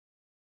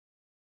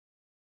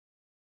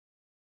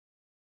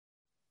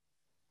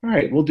All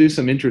right, we'll do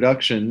some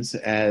introductions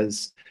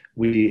as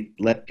we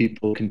let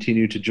people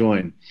continue to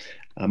join.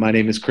 My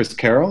name is Chris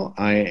Carroll.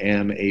 I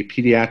am a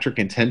pediatric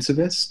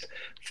intensivist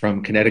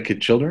from Connecticut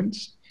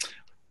Children's.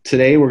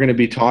 Today we're going to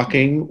be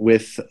talking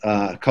with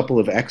a couple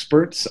of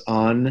experts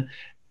on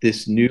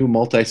this new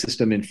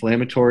multisystem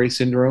inflammatory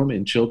syndrome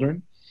in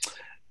children.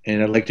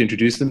 And I'd like to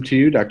introduce them to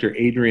you, Dr.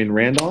 Adrienne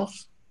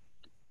Randolph.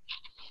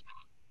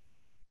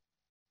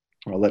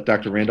 I'll let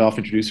Dr. Randolph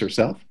introduce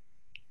herself.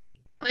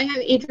 I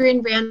am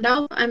Adrienne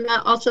Randolph. I'm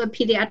also a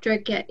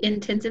pediatric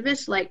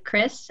intensivist like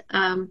Chris.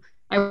 I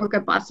work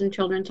at Boston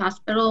Children's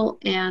Hospital,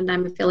 and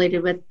I'm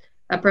affiliated with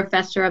a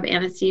professor of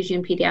anesthesia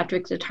and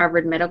pediatrics at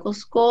Harvard Medical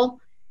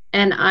School.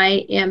 And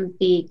I am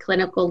the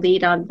clinical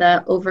lead on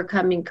the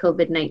Overcoming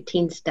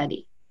COVID-19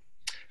 study.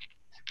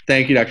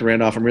 Thank you, Dr.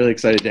 Randolph. I'm really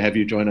excited to have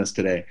you join us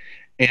today.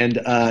 And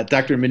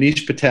Dr.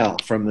 Manish Patel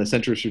from the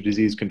Centers for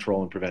Disease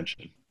Control and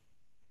Prevention.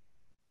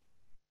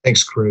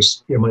 Thanks,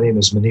 Chris. Yeah, my name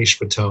is Manish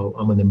Patel.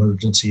 I'm an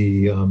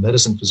emergency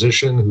medicine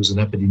physician who's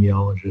an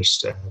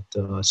epidemiologist at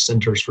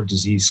Centers for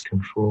Disease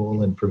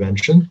Control and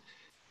Prevention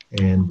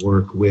and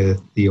work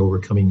with the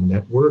Overcoming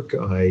Network.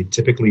 I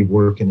typically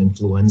work in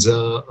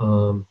influenza,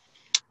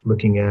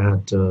 looking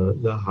at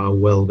how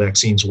well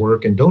vaccines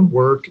work and don't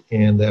work,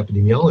 and the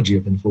epidemiology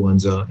of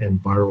influenza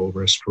and viral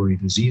respiratory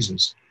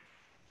diseases.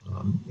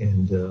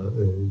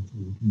 The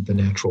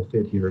natural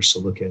fit here is to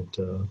look at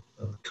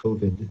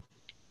COVID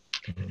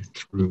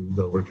through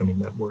the Overcoming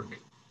Network.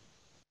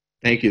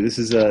 Thank you. This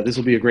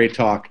will be a great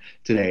talk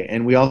today.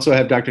 And we also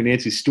have Dr.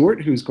 Nancy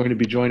Stewart, who's going to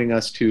be joining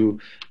us to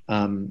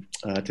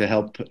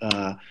help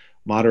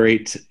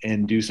moderate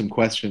and do some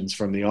questions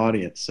from the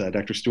audience.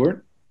 Dr.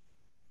 Stewart?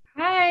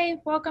 Hi,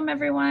 welcome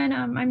everyone.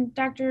 I'm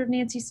Dr.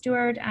 Nancy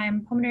Stewart.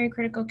 I'm pulmonary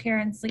critical care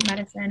and sleep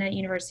medicine at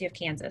University of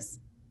Kansas.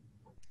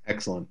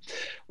 Excellent.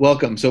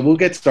 Welcome. So we'll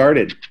get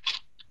started.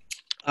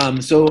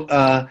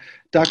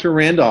 Dr.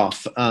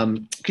 Randolph,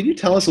 can you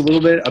tell us a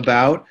little bit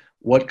about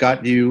what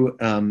got you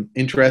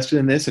interested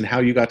in this and how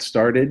you got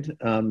started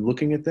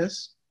looking at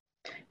this?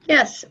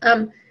 Yes.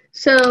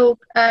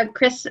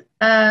 Chris,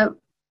 there's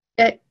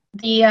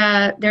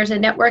a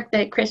network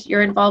that, Chris,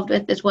 you're involved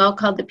with as well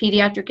called the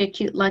Pediatric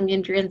Acute Lung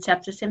Injury and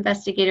Sepsis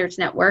Investigators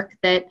Network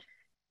that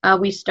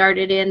we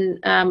started in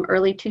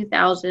early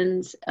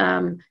 2000s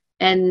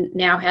and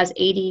now has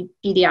 80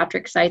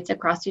 pediatric sites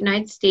across the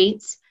United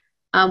States.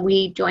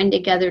 We joined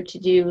together to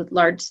do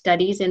large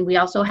studies, and we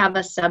also have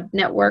a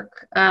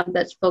sub-network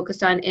that's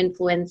focused on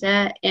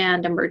influenza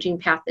and emerging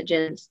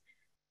pathogens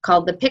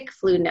called the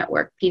PIC-Flu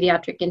Network,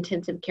 Pediatric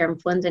Intensive Care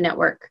Influenza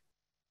Network.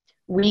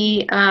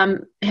 We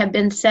have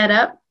been set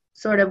up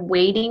sort of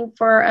waiting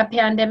for a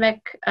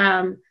pandemic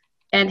and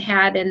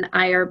had an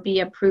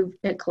IRB approved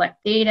to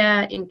collect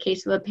data in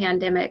case of a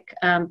pandemic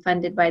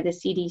funded by the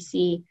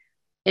CDC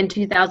in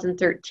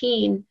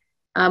 2013.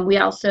 We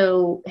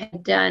also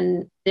had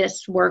done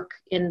this work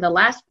in the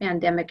last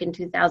pandemic in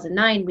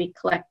 2009. We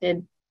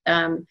collected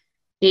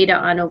data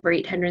on over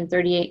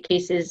 838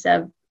 cases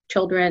of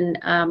children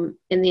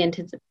in the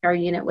intensive care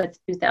unit with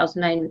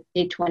 2009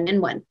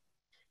 H1N1.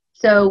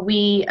 So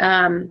we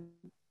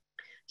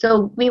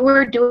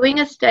were doing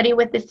a study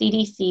with the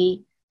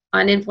CDC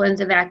on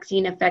influenza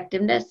vaccine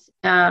effectiveness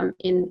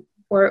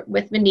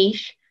with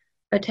Manish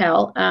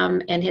Patel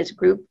and his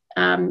group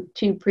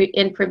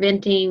in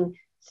preventing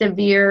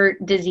severe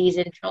disease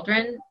in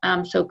children,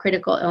 so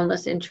critical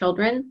illness in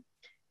children,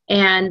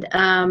 and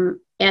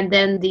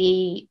then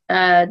the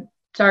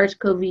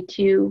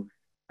SARS-CoV-2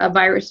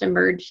 virus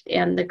emerged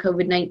and the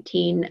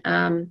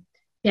COVID-19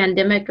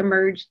 pandemic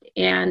emerged,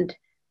 and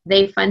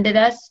they funded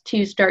us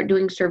to start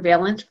doing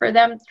surveillance for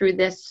them through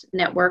this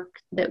network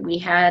that we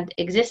had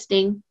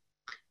existing,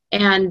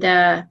 and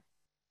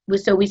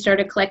so we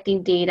started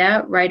collecting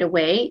data right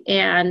away,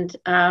 and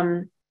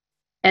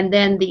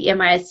then the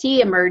MISC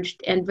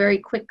emerged, and very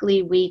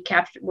quickly we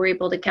were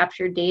able to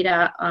capture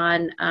data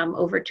on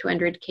over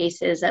 200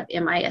 cases of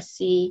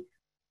MISC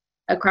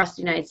across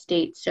the United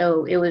States.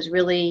 So it was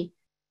really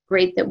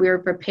great that we were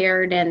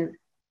prepared and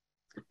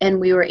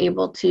we were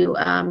able to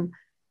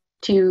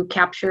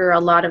capture a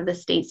lot of the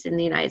states in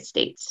the United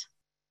States.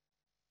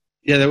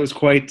 Yeah, that was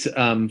quite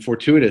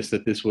fortuitous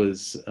that this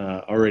was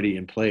already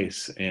in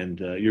place, and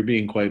you're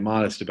being quite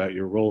modest about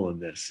your role in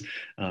this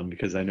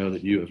because I know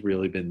that you have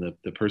really been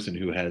the person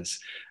who has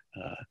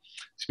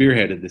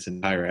spearheaded this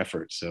entire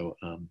effort. So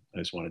I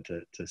just wanted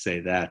to say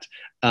that.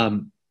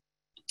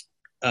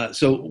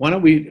 So why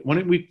don't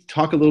we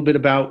talk a little bit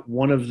about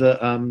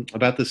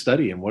about the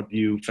study and what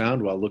you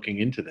found while looking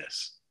into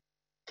this?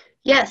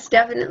 Yes,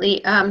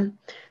 definitely.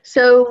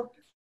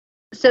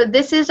 So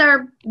this is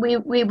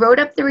we wrote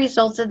up the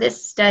results of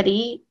this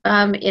study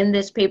in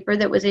this paper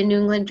that was in New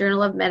England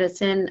Journal of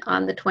Medicine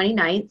on the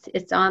 29th.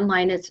 It's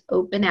online, it's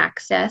open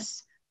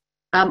access.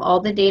 All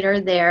the data are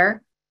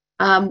there.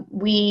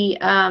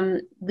 Leora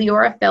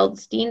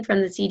Feldstein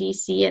from the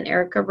CDC and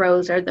Erica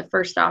Rose are the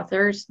first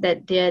authors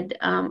that did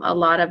a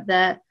lot of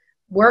the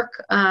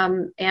work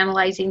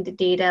analyzing the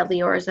data.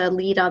 Leora is a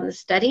lead on the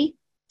study.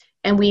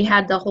 And we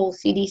had the whole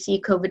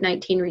CDC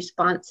COVID-19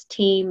 response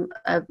team,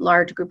 a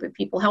large group of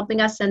people helping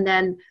us. And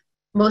then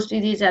most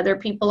of these other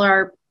people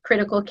are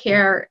critical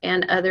care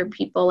and other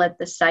people at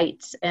the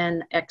sites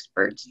and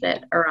experts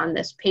that are on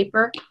this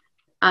paper.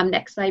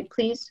 Next slide,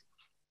 please.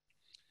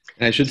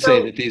 And I should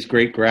say that these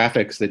great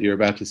graphics that you're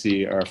about to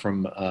see are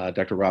from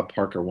Dr. Rob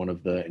Parker, one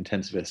of the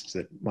intensivists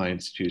at my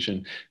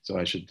institution. So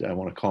I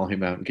want to call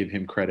him out and give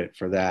him credit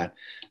for that.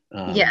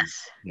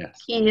 Yes.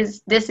 Yes.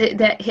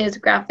 His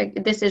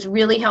graphic, this is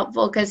really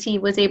helpful because he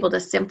was able to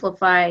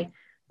simplify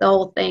the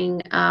whole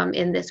thing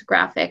in this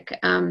graphic.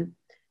 So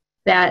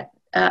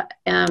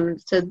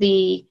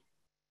the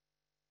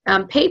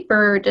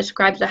paper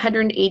describes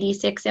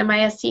 186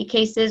 MIS-C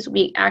cases.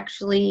 We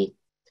actually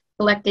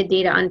collected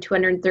data on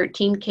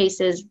 213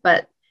 cases,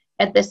 but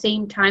at the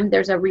same time,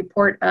 there's a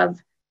report of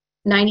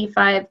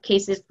 95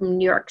 cases from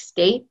New York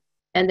State,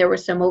 and there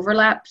was some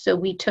overlap. So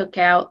we took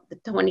out the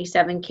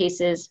 27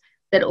 cases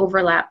that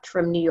overlapped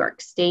from New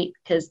York State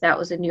because that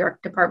was a New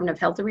York Department of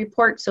Health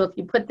report. So if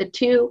you put the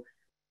two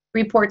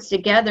reports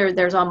together,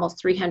 there's almost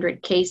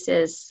 300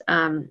 cases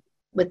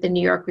with the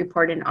New York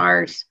report and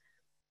ours,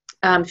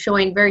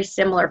 showing very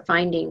similar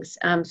findings.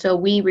 So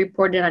we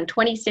reported on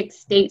 26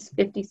 states,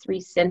 53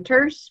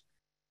 centers,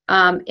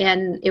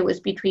 and it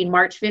was between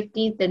March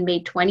 15th and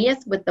May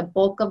 20th, with the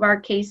bulk of our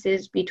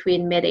cases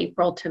between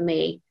mid-April to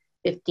May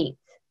 15th.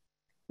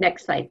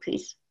 Next slide,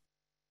 please.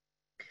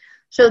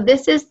 So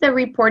this is the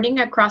reporting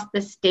across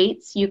the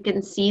states. You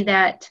can see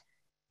that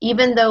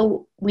even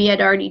though we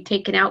had already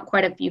taken out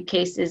quite a few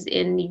cases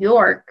in New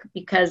York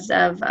because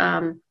of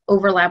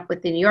overlap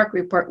with the New York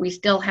report, we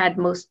still had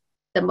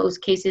the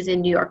most cases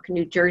in New York,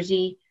 New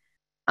Jersey,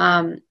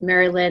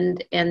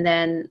 Maryland, and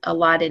then a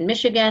lot in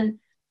Michigan.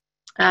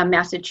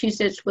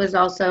 Massachusetts was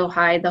also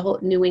high, the whole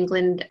New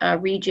England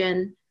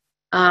region.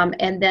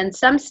 And then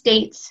some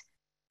states,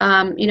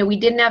 we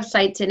didn't have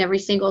sites in every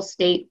single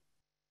state.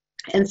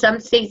 And some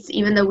states,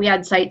 even though we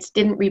had sites,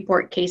 didn't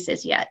report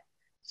cases yet.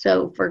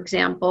 So, for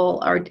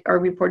example, are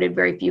reported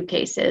very few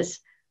cases.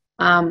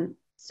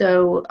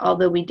 So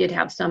although we did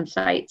have some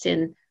sites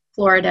in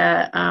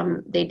Florida,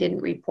 they didn't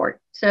report.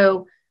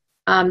 So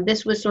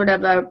this was sort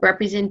of a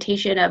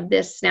representation of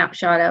this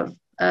snapshot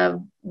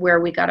of where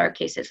we got our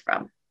cases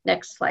from.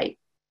 Next slide.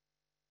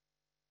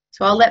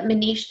 So I'll let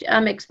Manish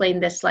explain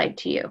this slide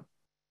to you.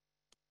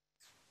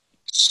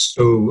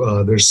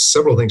 So there's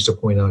several things to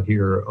point out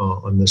here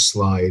on this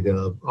slide.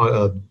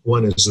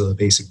 One is the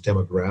basic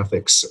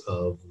demographics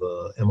of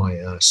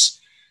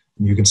MIS.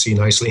 And you can see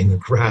nicely in the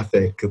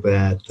graphic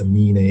that the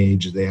mean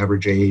age, the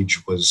average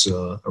age was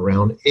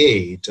around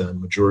 8,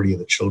 and majority of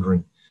the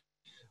children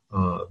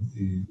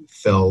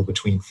fell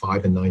between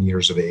 5 and 9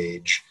 years of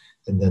age.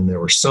 And then there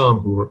were some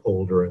who were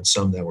older and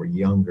some that were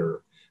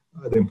younger.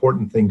 The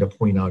important thing to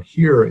point out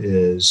here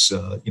is,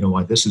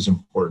 why this is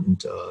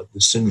important.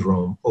 The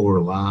syndrome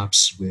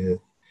overlaps with,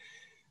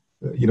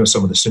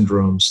 some of the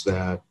syndromes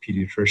that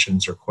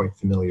pediatricians are quite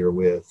familiar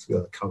with,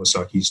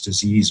 Kawasaki's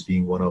disease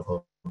being one of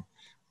them.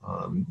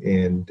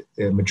 And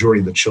the majority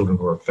of the children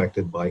who are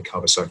affected by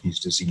Kawasaki's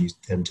disease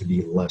tend to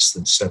be less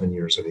than 7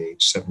 years of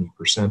age,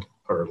 70%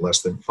 are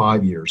less than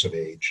 5 years of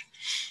age.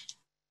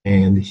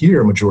 And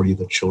here, a majority of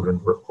the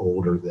children were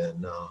older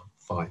than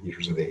 5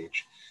 years of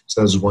age. So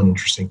that is one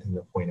interesting thing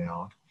to point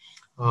out.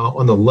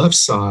 On the left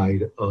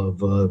side of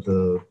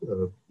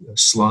the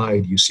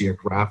slide, you see a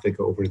graphic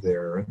over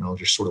there, and I'll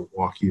just sort of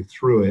walk you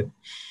through it.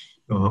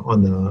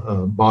 On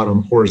the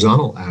bottom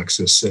horizontal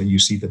axis, you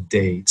see the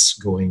dates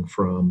going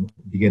from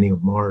beginning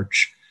of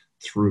March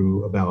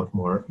through about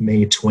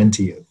May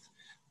 20th.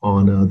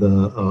 On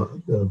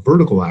the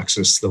vertical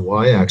axis, the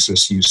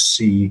y-axis, you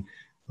see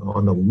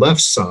on the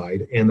left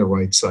side and the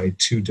right side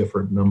two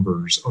different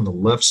numbers. On the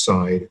left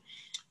side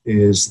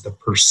is the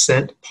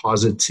percent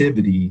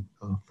positivity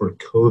for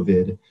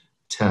COVID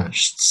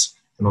tests.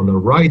 And on the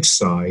right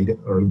side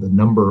are the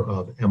number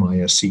of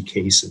MIS-C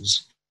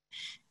cases.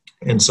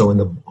 And so on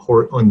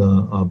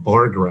the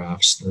bar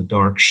graphs, the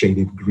dark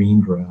shaded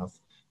green graph,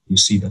 you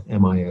see the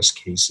MIS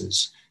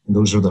cases. And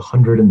those are the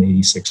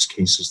 186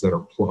 cases that are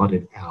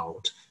plotted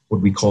out,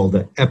 what we call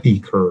the EPI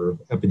curve,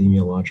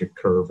 epidemiologic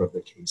curve of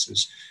the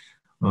cases.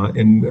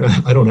 And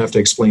I don't have to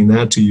explain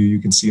that to you. You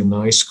can see a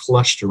nice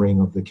clustering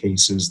of the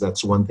cases.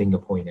 That's one thing to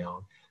point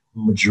out.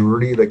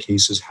 Majority of the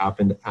cases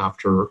happened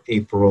after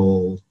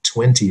April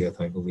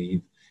 20th, I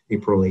believe,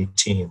 April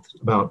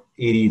 18th. About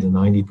 80 to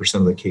 90%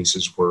 of the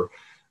cases were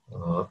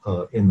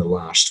in the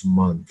last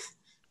month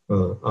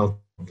of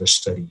the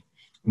study.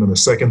 And then the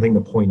second thing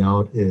to point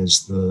out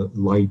is the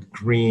light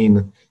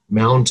green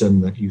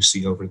mountain that you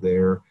see over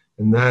there.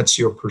 And that's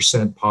your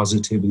percent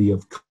positivity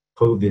of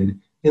COVID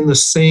in the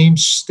same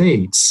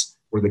states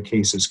where the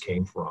cases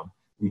came from.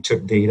 We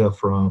took data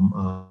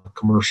from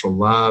commercial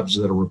labs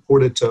that are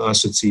reported to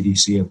us at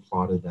CDC and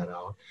plotted that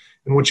out.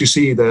 And what you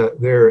see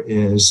there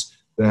is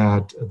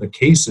that the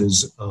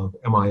cases of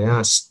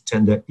MIS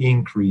tend to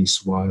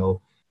increase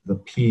while the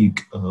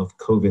peak of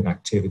COVID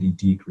activity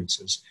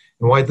decreases.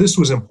 And why this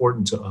was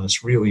important to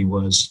us really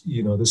was,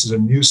 this is a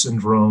new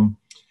syndrome.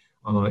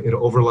 It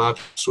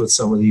overlaps with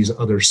some of these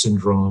other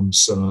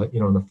syndromes.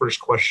 And the first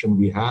question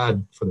we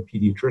had for the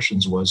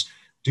pediatricians was,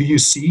 do you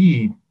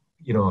see,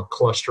 a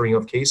clustering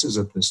of cases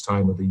at this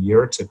time of the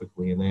year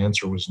typically? And the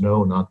answer was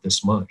no, not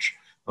this much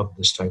of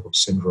this type of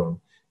syndrome.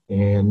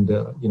 And,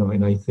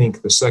 and I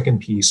think the second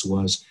piece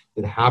was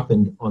it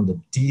happened on the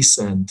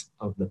descent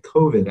of the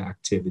COVID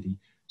activity.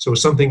 So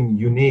something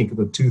unique,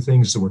 the two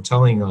things that were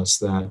telling us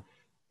that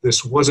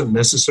this wasn't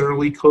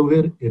necessarily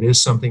COVID. It is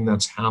something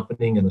that's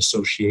happening in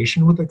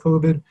association with the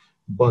COVID,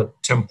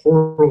 but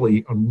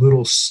temporally a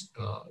little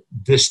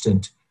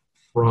distant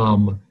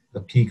from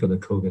the peak of the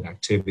COVID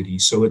activity.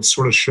 So it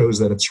sort of shows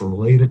that it's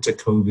related to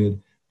COVID,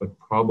 but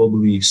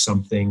probably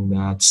something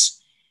that's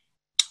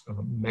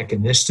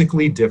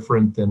mechanistically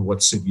different than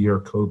what severe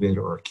COVID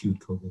or acute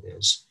COVID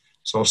is.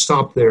 So I'll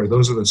stop there.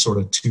 Those are the sort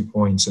of 2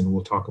 points, and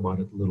we'll talk about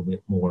it a little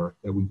bit more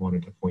that we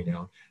wanted to point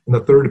out. And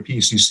the third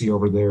piece you see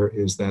over there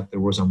is that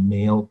there was a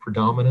male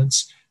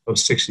predominance of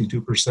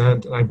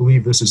 62%. And I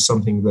believe this is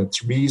something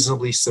that's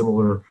reasonably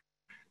similar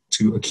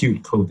to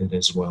acute COVID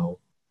as well,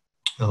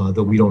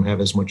 though we don't have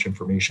as much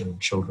information in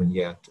children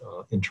yet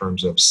in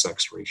terms of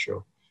sex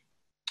ratio.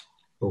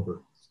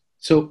 Over.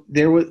 So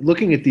there were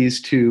looking at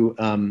these two.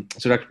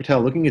 So Dr.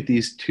 Patel, looking at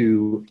these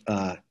two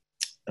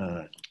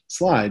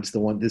slides,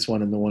 this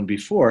one and the one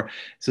before.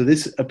 So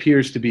this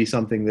appears to be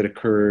something that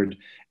occurred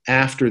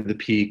after the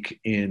peak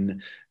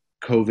in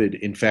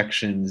COVID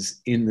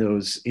infections in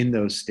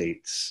those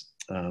states.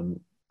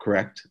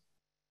 Correct?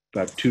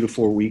 About 2 to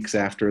 4 weeks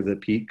after the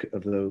peak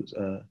of those.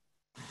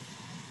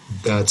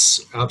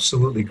 That's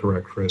absolutely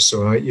correct, Chris.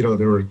 So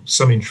there were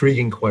some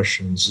intriguing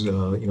questions.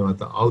 At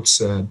the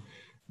outset.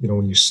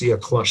 When you see a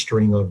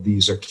clustering of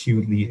these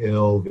acutely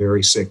ill,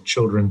 very sick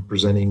children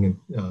presenting and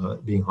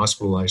being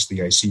hospitalized to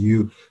the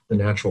ICU, the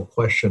natural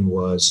question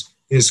was,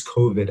 is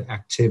COVID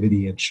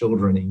activity in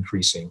children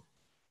increasing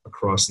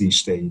across these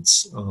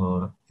states?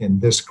 And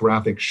this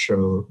graphic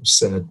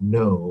said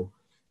no,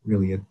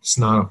 really it's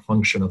not a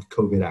function of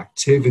COVID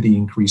activity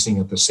increasing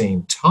at the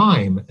same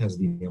time as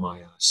the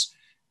MIS.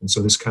 And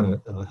so this kind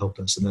of helped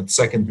us. And that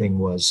second thing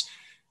was,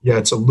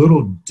 it's a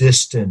little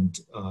distant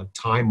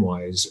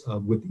time-wise.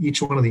 With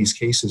each one of these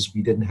cases,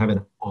 we didn't have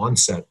an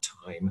onset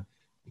time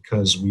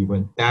because we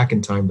went back in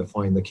time to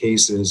find the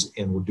cases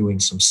and we're doing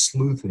some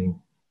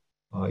sleuthing.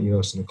 So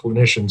the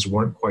clinicians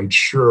weren't quite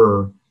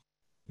sure,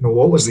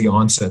 what was the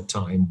onset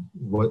time?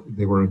 What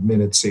they were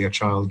admitted, say a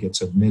child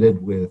gets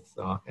admitted with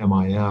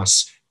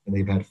MIS and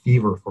they've had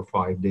fever for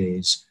 5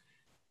 days.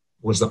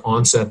 Was the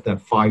onset that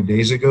 5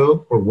 days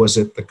ago, or was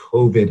it the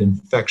COVID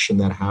infection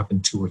that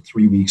happened 2 or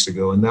 3 weeks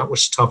ago? And that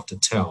was tough to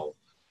tell.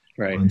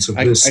 Right. So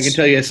I can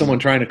tell you, as someone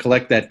trying to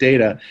collect that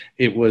data,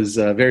 it was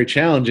very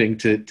challenging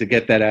to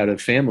get that out of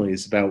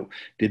families about,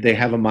 did they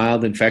have a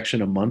mild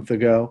infection a month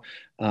ago?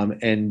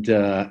 And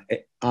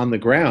on the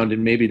ground,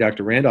 and maybe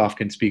Dr. Randolph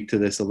can speak to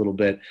this a little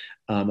bit,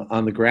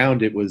 on the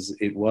ground, it was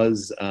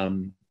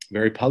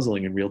very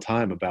puzzling in real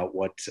time about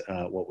what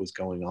was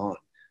going on.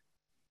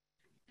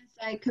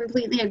 I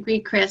completely agree,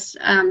 Chris.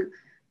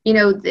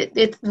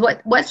 It's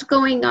what's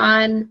going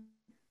on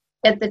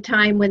at the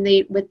time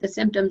with the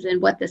symptoms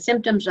and what the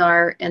symptoms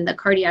are and the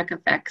cardiac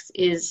effects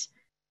is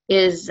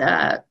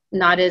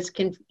not as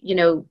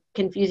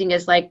confusing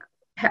as like,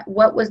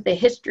 what was the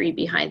history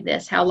behind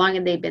this? How long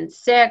have they been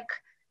sick?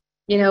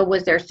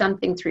 Was there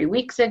something 3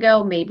 weeks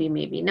ago?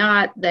 Maybe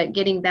not. That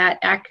getting that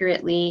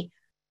accurately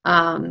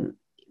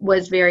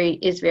is very,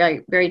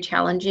 very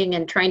challenging,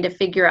 and trying to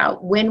figure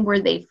out when were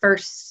they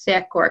first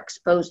sick or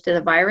exposed to the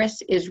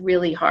virus is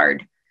really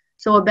hard.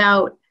 So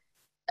about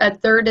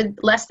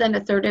less than a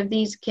third of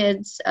these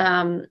kids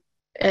were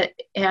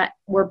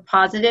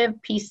positive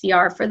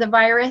PCR for the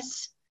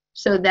virus,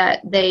 so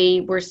that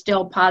they were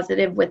still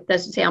positive with the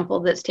sample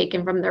that's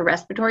taken from their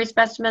respiratory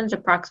specimens,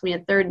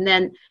 approximately a third. And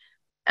then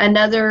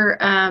another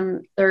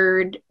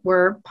third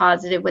were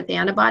positive with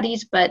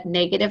antibodies, but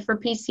negative for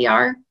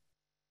PCR.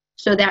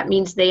 So that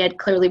means they had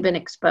clearly been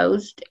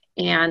exposed.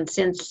 And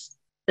since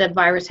the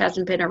virus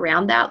hasn't been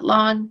around that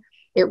long,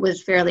 it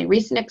was fairly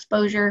recent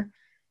exposure.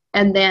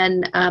 And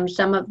then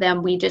some of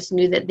them, we just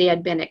knew that they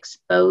had been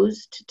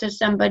exposed to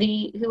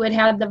somebody who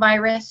had the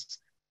virus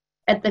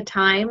at the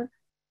time.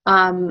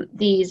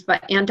 These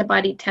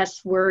antibody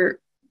tests were,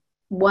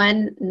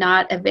 one,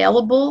 not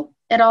available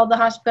at all the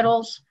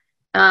hospitals.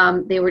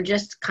 They were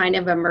just kind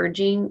of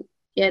emerging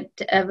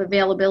of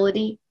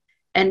availability.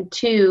 And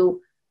two,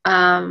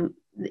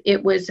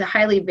 it was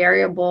highly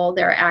variable,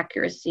 their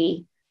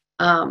accuracy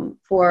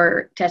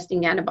for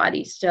testing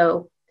antibodies.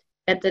 So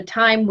at the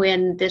time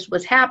when this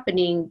was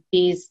happening,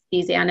 these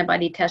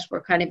antibody tests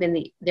were kind of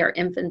in their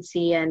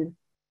infancy. And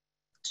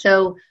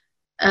so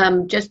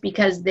just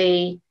because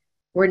they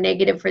were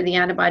negative for the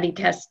antibody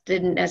test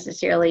didn't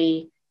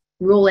necessarily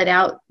rule it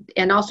out.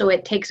 And also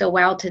it takes a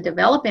while to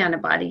develop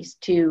antibodies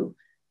to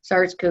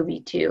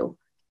SARS-CoV-2.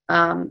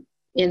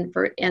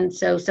 And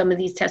so some of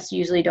these tests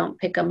usually don't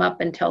pick them up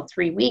until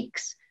 3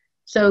 weeks.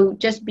 So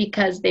just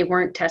because they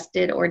weren't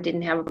tested or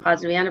didn't have a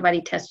positive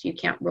antibody test, you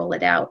can't rule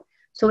it out.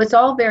 So it's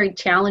all very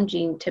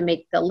challenging to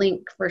make the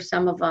link for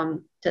some of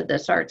them to the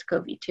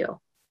SARS-CoV-2.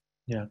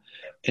 Yeah.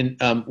 And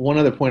one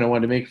other point I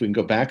wanted to make, if we can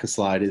go back a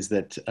slide, is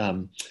that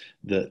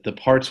the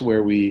parts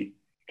where we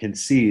can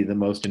see the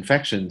most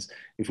infections,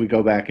 if we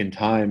go back in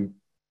time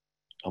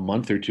a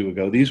month or two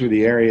ago, these were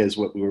the areas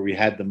where we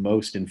had the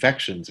most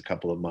infections a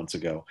couple of months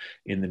ago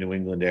in the New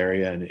England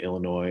area and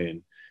Illinois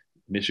and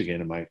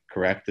Michigan. Am I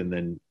correct? And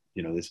then,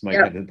 this might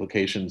have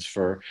implications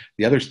for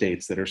the other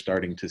states that are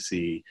starting to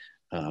see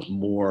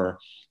more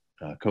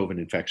COVID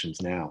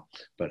infections now.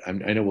 But I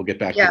know we'll get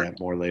back to that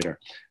more later.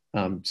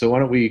 So why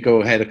don't we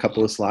go ahead a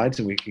couple of slides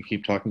and we can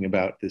keep talking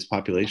about this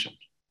population.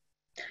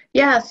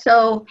 Yeah,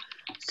 so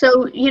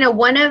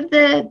one of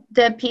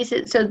the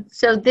pieces,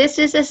 so this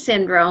is a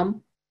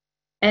syndrome,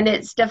 and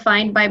it's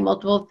defined by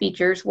multiple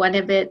features. One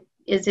of it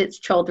is its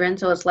children,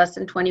 so it's less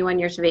than 21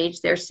 years of age.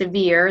 They're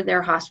severe,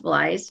 they're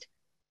hospitalized.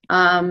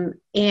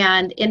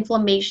 And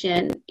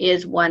inflammation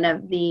is one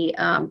of the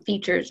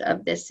features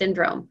of this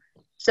syndrome.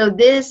 So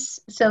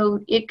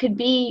it could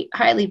be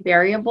highly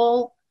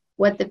variable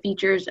what the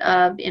features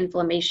of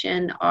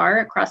inflammation are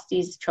across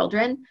these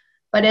children.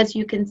 But as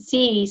you can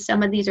see,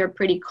 some of these are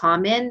pretty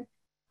common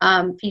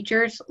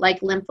features like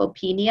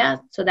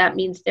lymphopenia. So that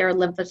means their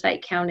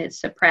lymphocyte count is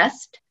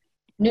suppressed.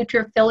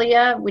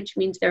 Neutrophilia, which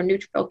means their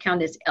neutrophil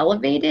count is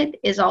elevated,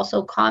 is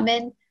also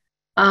common.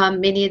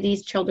 Many of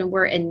these children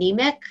were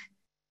anemic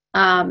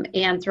and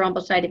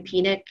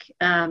thrombocytopenic,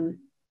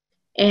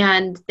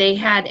 and they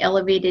had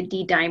elevated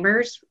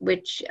D-dimers,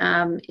 which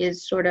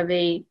is sort of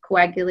a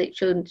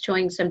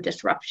showing some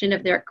disruption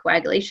of their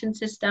coagulation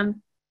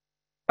system,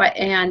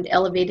 and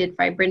elevated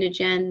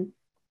fibrinogen,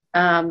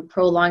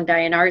 prolonged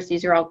INRs.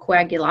 These are all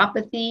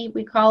coagulopathy,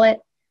 we call it.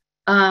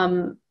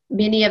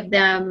 Many of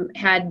them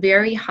had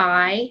very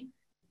high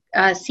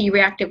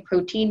C-reactive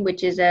protein,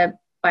 which is a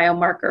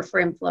biomarker for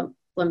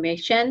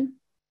inflammation.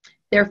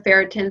 Their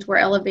ferritins were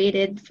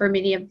elevated for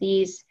many of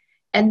these.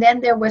 And then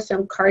there was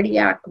some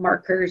cardiac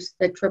markers,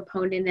 the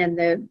troponin and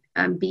the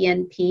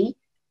BNP,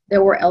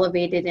 that were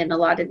elevated in a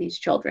lot of these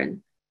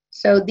children.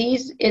 So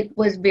it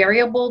was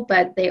variable,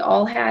 but they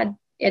all had,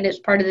 and it's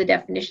part of the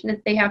definition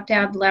that they have to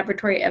have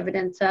laboratory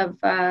evidence of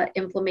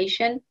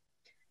inflammation.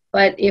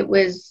 But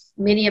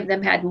many of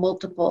them had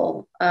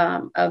multiple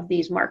of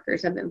these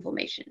markers of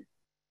inflammation.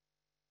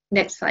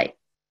 Next slide.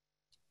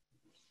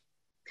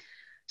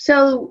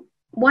 So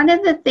one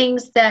of the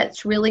things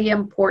that's really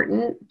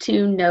important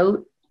to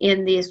note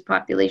in this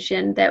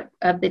population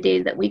of the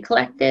data that we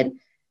collected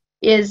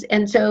is,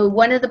 and so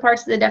one of the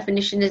parts of the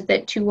definition is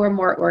that 2 or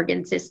more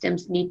organ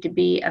systems need to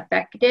be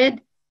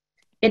affected.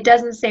 It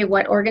doesn't say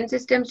what organ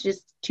systems,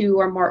 just 2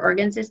 or more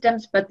organ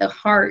systems, but the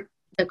heart,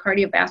 the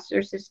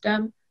cardiovascular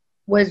system,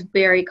 was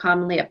very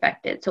commonly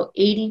affected. So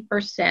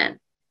 80%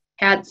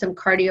 had some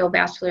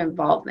cardiovascular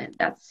involvement.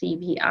 That's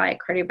CVI,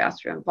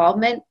 cardiovascular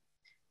involvement.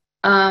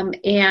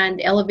 And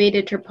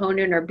elevated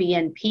troponin or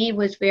BNP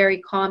was very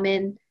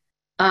common.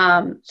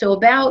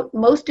 So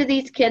most of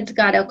these kids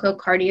got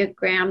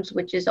echocardiograms,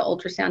 which is an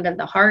ultrasound of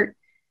the heart,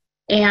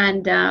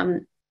 and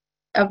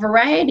a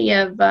variety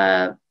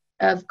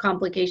of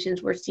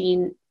complications were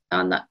seen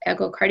on the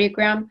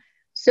echocardiogram.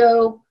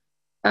 So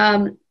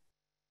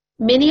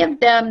many of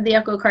them, the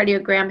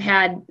echocardiogram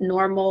had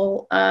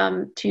normal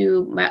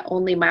to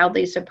only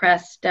mildly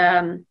suppressed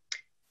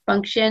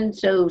function.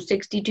 So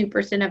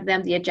 62% of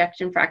them, the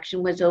ejection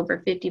fraction was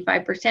over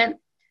 55%,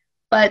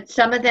 but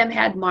some of them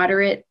had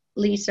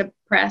moderately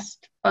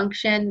suppressed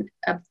function,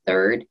 a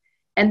third,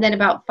 and then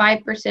about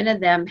 5% of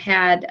them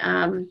had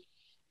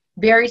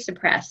very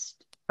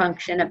suppressed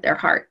function of their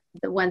heart,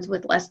 the ones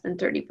with less than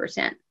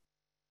 30%.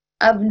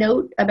 Of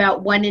note,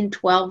 about 1 in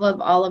 12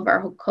 of all of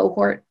our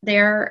cohort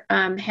there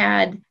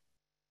had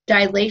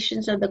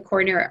dilations of the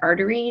coronary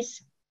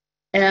arteries,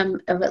 of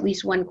at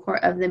least one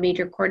of the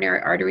major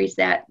coronary arteries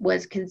that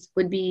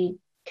would be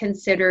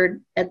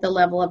considered at the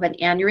level of an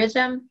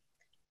aneurysm.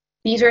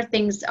 These are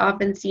things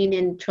often seen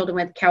in children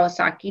with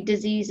Kawasaki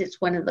disease.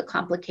 It's one of the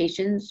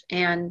complications,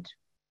 and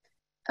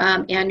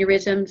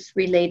aneurysms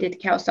related to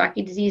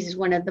Kawasaki disease is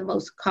one of the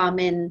most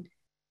common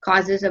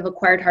causes of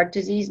acquired heart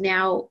disease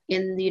now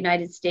in the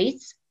United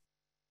States.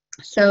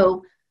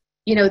 So,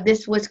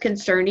 this was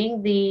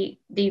concerning, the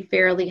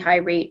fairly high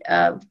rate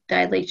of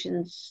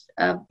dilations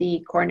of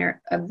the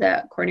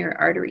coronary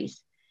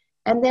arteries.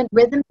 And then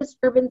rhythm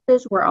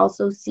disturbances were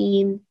also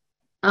seen.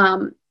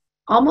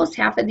 Almost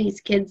half of these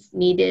kids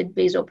needed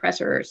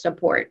vasopressor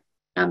support,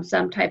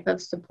 some type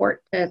of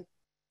support to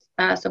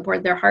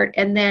support their heart.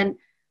 And then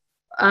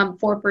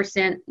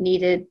 4%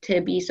 needed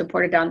to be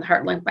supported on the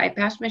heart-lung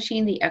bypass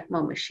machine, the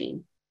ECMO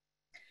machine.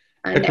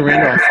 Dr.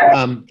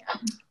 Randolph,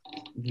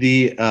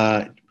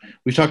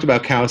 we've talked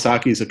about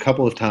Kawasaki's a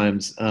couple of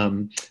times.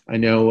 I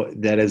know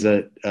that as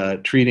a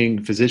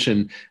treating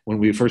physician, when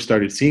we first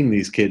started seeing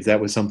these kids, that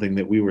was something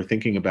that we were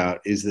thinking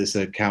about. Is this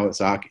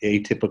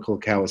atypical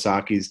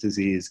Kawasaki's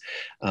disease?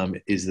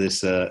 Is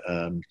this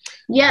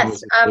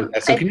yes?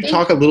 So can you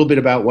talk a little bit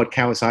about what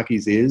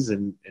Kawasaki's is?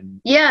 And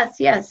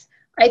Yes.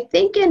 I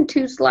think in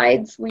 2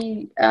 slides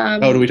we.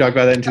 Do we talk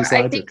about that in 2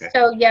 slides? I think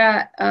so.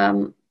 Yeah.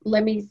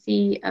 Let me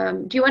see.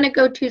 Do you want to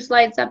go 2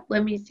 slides up?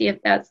 Let me see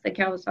if that's the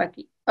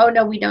Kawasaki. Oh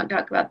no, we don't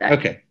talk about that.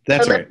 Okay,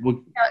 that's all right.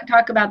 We'll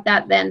talk about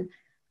that then.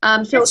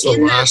 So it's the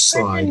last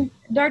slide.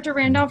 Dr.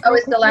 Randolph. Oh,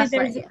 it's the last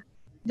slide. Yeah.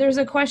 There's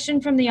a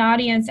question from the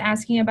audience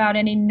asking about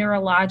any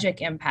neurologic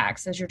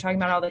impacts as you're talking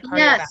about all the cardiovascular.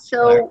 Yes.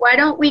 So why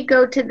don't we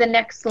go to the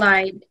next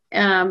slide?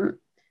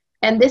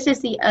 And this is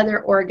the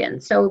other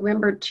organs. So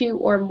remember, 2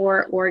 or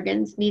more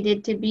organs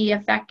needed to be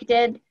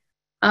affected.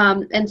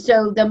 And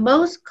so the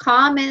most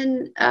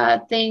common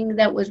thing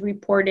that was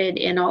reported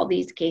in all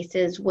these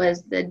cases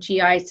was the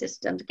GI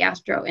systems,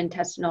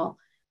 gastrointestinal.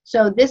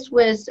 So this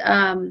was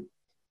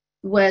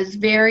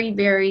very,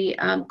 very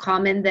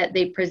common that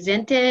they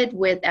presented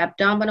with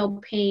abdominal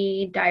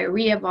pain,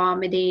 diarrhea,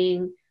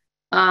 vomiting.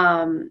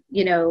 It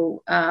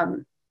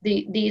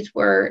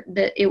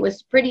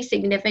was pretty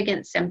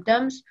significant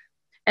symptoms.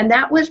 And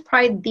that was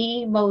probably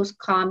the most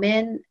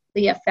commonly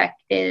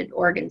affected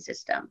organ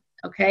system,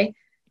 okay?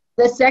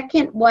 The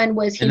second one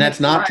was... And that's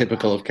not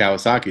typical of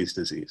Kawasaki's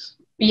disease.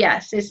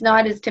 Yes, it's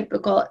not as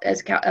typical as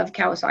of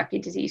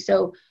Kawasaki disease.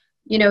 So,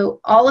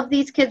 all of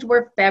these kids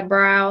were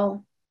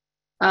febrile,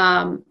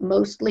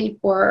 mostly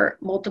for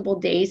multiple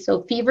days.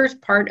 So fever is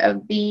part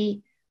of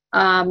the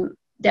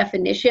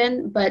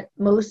definition, but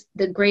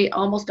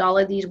almost all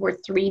of these were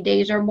 3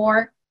 days or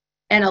more,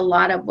 and a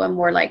lot of them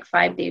were like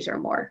 5 days or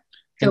more.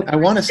 So I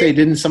want to say,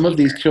 didn't some of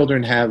these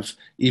children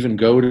even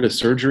go to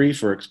surgery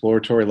for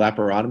exploratory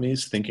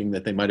laparotomies, thinking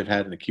that they might have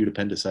had an acute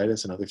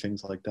appendicitis and other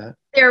things like that?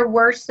 There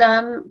were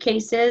some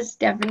cases,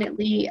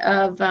 definitely,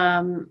 of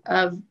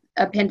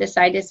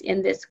appendicitis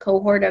in this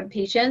cohort of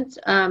patients,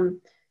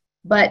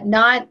 but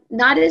not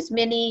as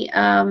many.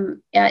 I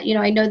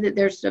know that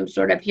there's some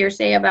sort of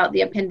hearsay about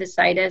the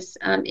appendicitis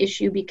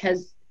issue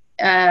because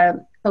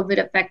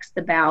COVID affects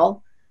the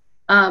bowel,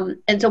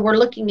 and so we're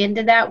looking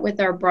into that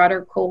with our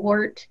broader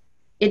cohort.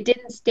 It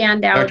didn't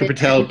stand out. Dr.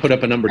 Patel put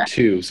up a number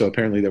 2, so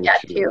apparently there were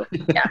 2.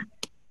 Yeah.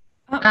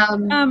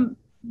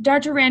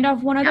 Dr.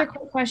 Randolph, one other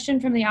quick question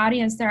from the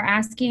audience. They're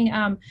asking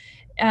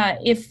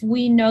if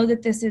we know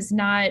that this is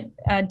not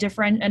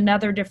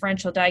another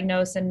differential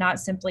diagnosis and not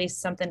simply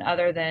something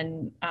other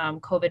than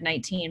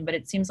COVID-19, but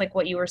it seems like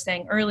what you were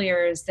saying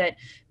earlier is that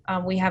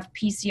we have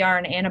PCR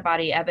and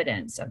antibody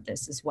evidence of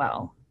this as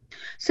well.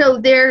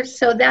 So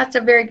that's a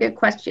very good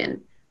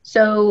question.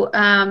 So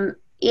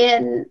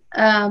in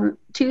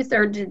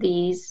 2/3 of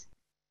these,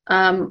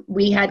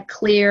 we had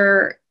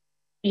clear,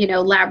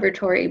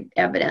 laboratory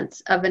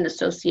evidence of an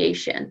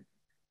association.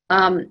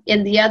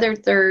 In the other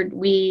third,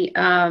 we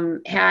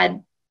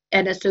had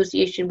an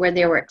association where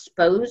they were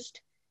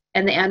exposed,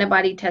 and the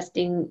antibody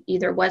testing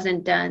either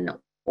wasn't done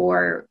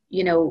or,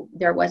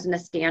 there wasn't a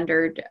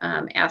standard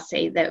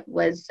assay that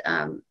was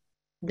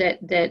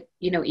that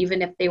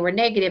even if they were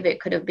negative, it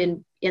could have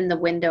been in the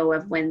window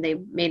of when they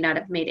may not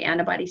have made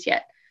antibodies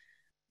yet.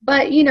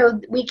 But,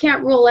 we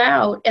can't rule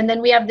out, and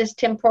then we have this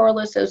temporal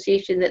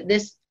association that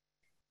this,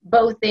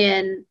 both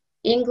in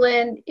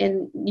England,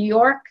 in New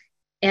York,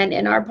 and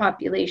in our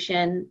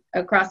population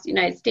across the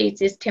United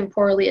States, is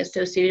temporally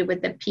associated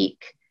with the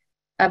peak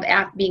of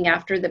being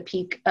after the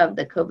peak of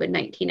the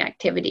COVID-19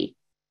 activity.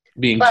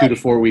 Being 2 to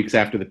 4 weeks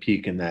after the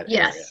peak in that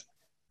area.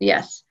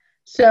 Yes.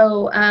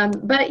 So,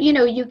 but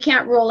you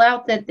can't rule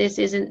out that this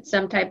isn't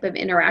some type of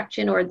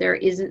interaction or there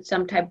isn't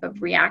some type of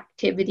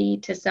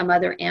reactivity to some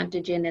other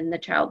antigen in the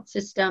child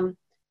system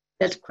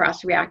that's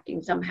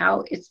cross-reacting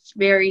somehow. It's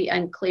very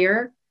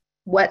unclear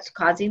what's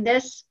causing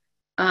this,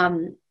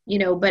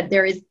 but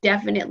there is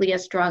definitely a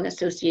strong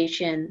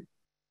association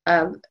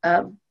of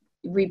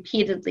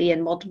repeatedly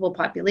in multiple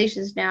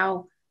populations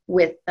now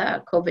with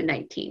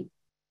COVID-19.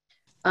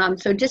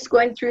 So just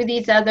going through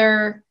these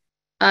other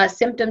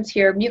symptoms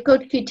here,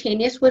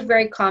 mucocutaneous was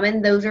very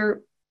common. Those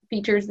are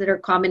features that are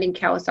common in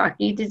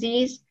Kawasaki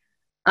disease.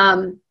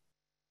 And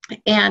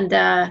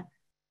the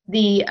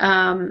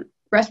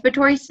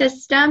respiratory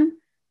system,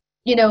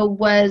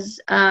 was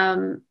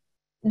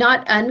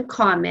not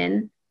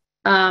uncommon.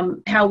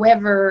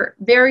 However,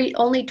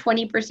 only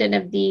 20%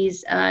 of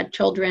these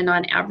children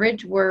on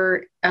average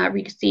were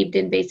received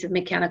invasive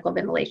mechanical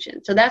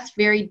ventilation. So that's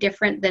very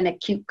different than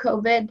acute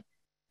COVID.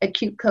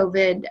 Acute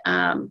COVID,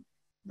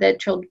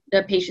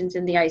 the patients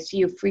in the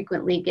ICU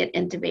frequently get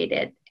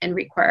intubated and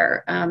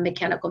require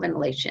mechanical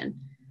ventilation.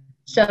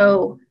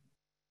 So,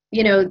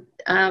 so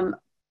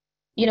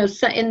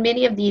in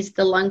many of these,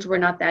 the lungs were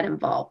not that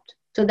involved.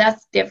 So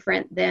that's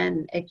different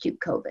than acute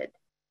COVID.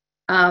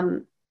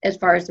 As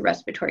far as the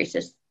respiratory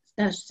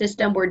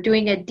system, we're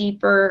doing a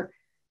deeper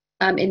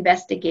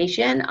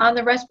investigation on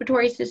the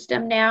respiratory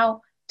system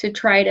now to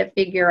try to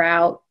figure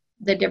out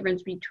the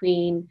difference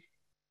between,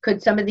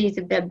 could some of these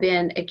have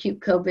been acute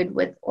COVID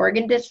with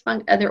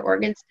other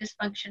organs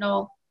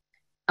dysfunctional,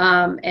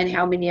 and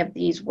how many of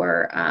these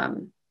were,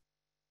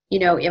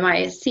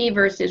 MISC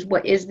versus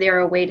is there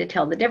a way to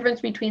tell the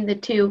difference between the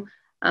two?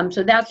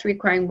 So that's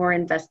requiring more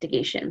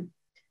investigation.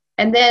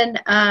 And then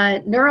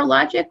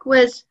neurologic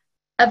was,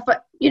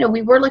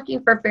 we were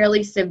looking for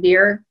fairly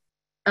severe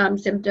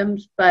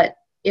symptoms, but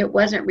it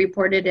wasn't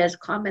reported as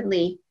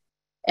commonly,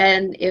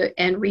 and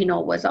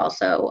renal was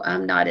also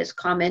not as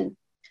common.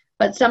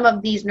 But some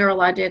of these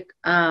neurologic,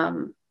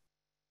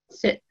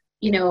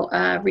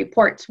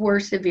 reports were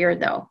severe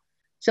though.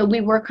 So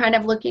we were kind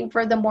of looking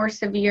for the more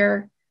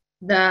severe,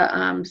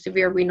 the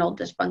severe renal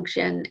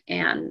dysfunction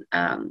and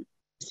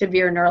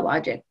severe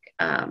neurologic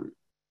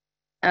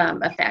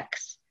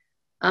effects.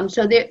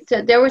 So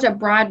there was a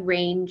broad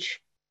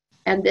range,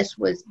 and this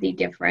was the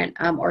different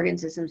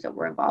organisms that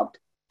were involved.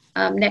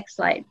 Next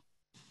slide.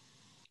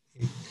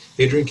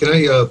 Adrian, can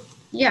I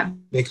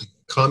make a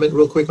comment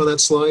real quick on that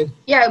slide?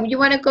 Yeah, you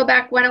want to go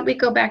back? Why don't we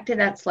go back to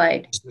that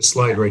slide? This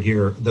slide right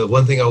here. The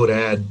one thing I would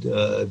add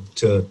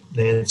to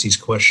Nancy's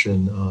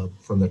question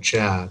from the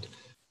chat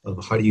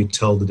of how do you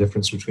tell the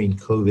difference between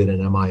COVID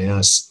and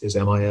MIS? Is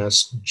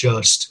MIS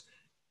just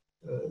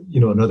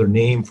another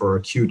name for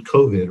acute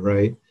COVID,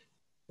 right?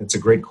 It's a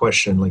great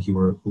question, like you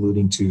were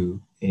alluding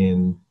to.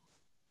 And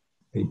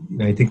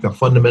I think the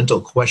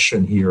fundamental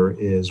question here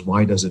is,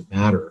 why does it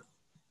matter?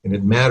 And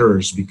it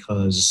matters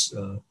because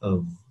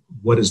of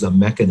what is the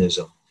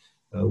mechanism.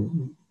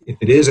 If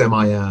it is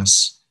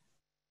MIS,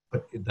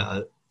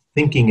 the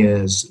thinking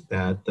is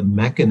that the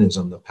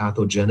mechanism, the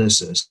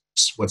pathogenesis,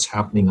 what's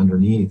happening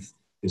underneath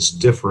is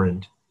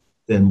different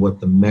than what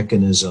the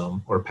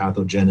mechanism or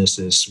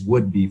pathogenesis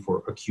would be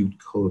for acute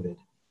COVID.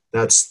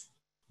 That's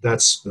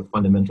the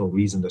fundamental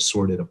reason to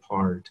sort it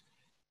apart.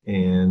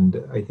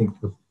 And I think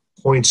the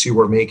points you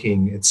were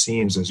making, it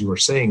seems, as you were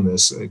saying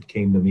this, it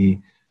came to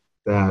me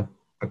that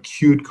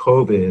acute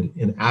COVID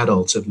in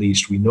adults, at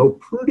least, we know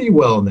pretty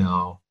well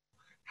now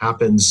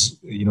happens,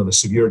 the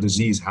severe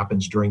disease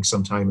happens during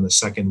sometime in the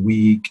second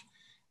week.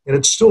 And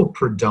it's still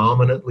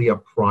predominantly a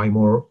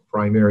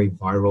primary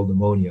viral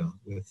pneumonia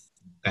with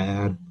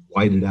bad,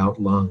 whited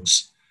out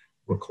lungs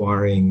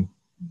requiring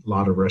a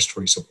lot of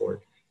respiratory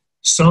support.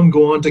 Some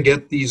go on to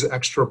get these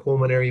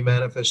extrapulmonary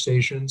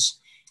manifestations,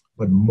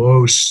 but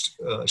most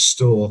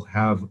still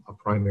have a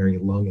primary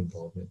lung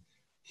involvement.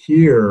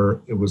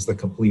 Here, it was the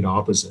complete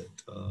opposite,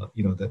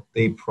 that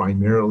they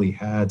primarily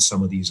had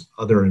some of these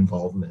other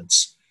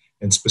involvements.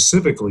 And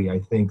specifically, I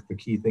think the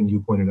key thing you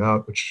pointed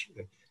out, which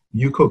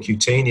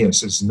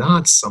mucocutaneous is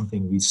not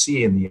something we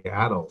see in the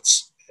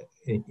adults.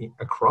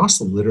 Across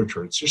the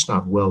literature, it's just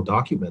not well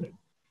documented.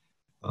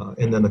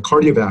 And then the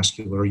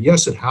cardiovascular,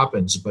 yes, it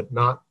happens, but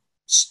not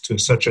to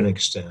such an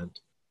extent.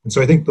 And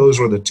so I think those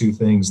were the two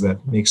things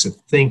that makes it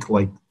think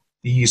like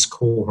these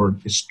cohort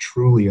is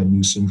truly a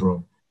new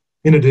syndrome,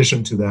 in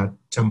addition to that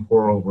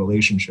temporal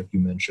relationship you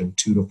mentioned,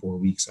 2 to 4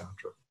 weeks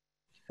after.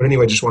 But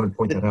anyway, I just wanted to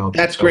point that out.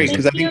 That's great,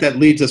 because I think that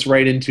leads us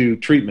right into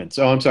treatments.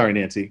 Oh, I'm sorry,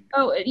 Nancy.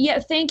 Oh, yeah,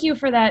 thank you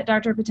for that,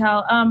 Dr.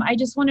 Patel. I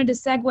just wanted to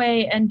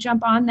segue and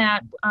jump on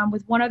that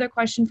with one other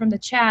question from the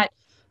chat.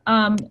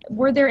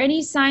 Were there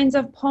any signs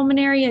of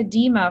pulmonary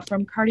edema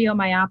from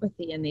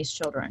cardiomyopathy in these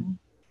children?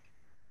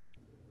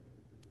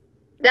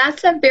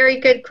 That's a very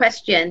good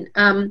question.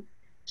 If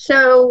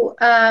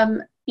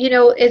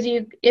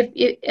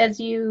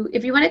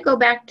you want to go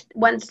back to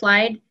one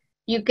slide,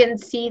 you can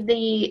see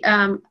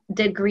the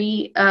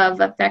degree of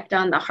effect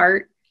on the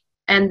heart,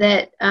 and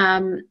that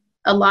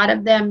a lot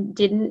of them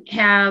didn't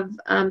have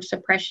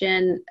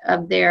suppression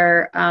of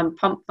their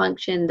pump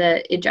function.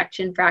 The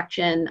ejection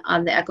fraction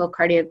on the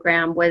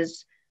echocardiogram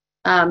was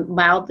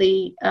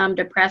mildly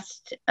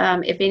depressed,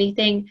 if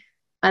anything.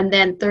 And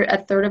then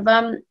a third of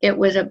them, it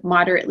was a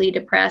moderately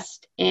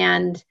depressed,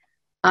 and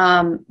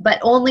but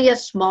only a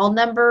small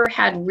number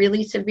had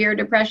really severe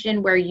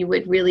depression, where you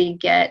would really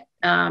get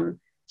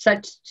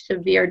such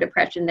severe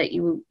depression that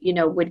you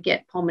would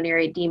get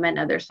pulmonary edema and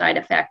other side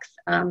effects.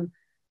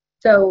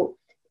 So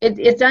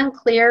it's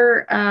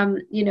unclear, how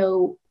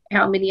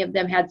many of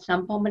them had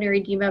some pulmonary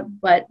edema,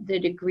 but the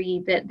degree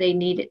that they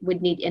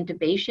would need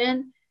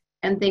intubation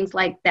and things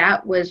like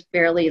that was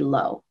fairly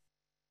low.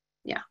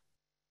 Yeah.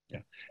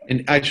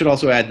 And I should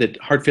also add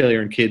that heart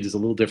failure in kids is a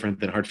little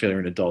different than heart failure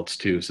in adults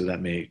too, so that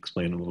may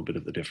explain a little bit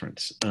of the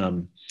difference.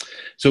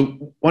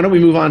 So why don't we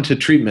move on to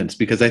treatments?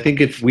 Because I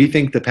think if we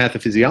think the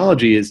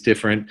pathophysiology is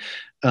different,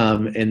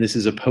 and this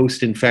is a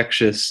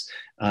post-infectious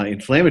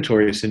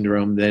inflammatory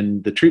syndrome,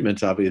 then the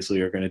treatments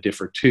obviously are going to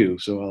differ too.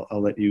 So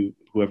I'll let you,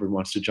 whoever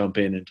wants to jump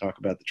in and talk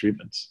about the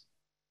treatments.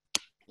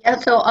 Yeah,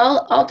 so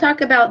I'll talk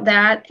about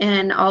that,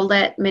 and I'll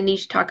let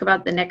Manish talk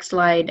about the next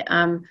slide.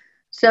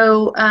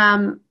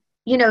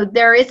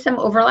 There is some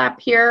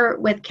overlap here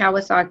with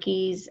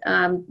Kawasaki's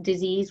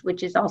disease,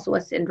 which is also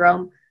a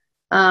syndrome.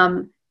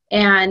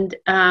 IVIG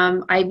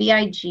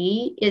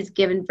is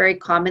given very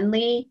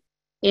commonly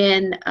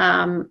in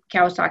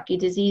Kawasaki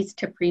disease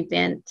to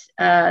prevent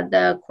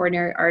the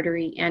coronary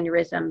artery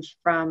aneurysms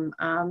from,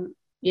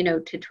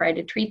 to try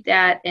to treat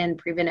that and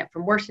prevent it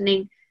from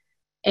worsening.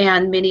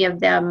 And many of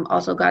them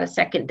also got a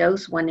second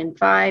dose, 1 in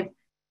 5.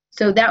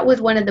 So that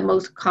was one of the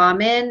most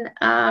common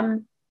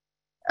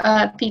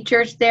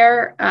features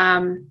there.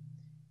 And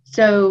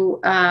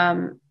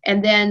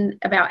then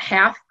about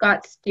half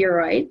got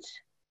steroids,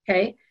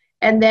 okay?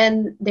 And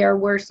then there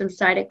were some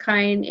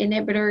cytokine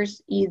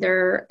inhibitors,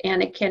 either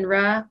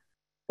anakinra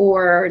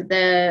or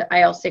the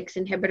IL-6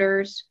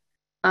 inhibitors.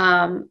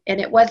 And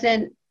it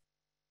wasn't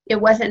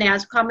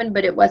as common,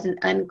 but it wasn't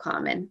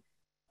uncommon.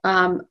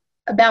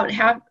 About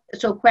half,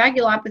 so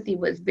coagulopathy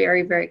was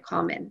very, very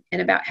common, and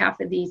about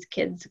half of these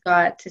kids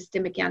got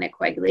systemic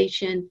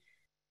anticoagulation.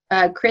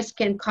 Chris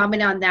can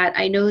comment on that.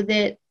 I know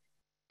that,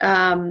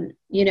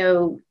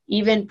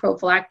 even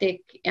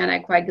prophylactic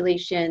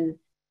anticoagulation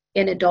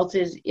in adults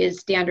is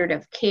standard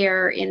of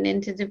care in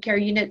intensive care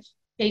unit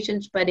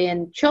patients, but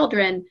in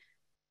children,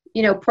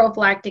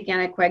 prophylactic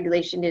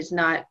anticoagulation is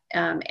not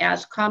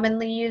as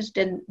commonly used,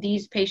 and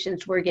these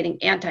patients were getting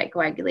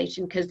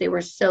anticoagulation because they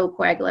were so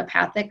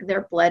coagulopathic.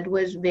 Their blood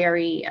was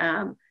very,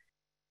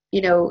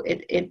 they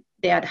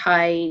had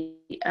high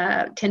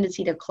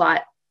tendency to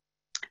clot.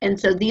 And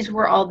so these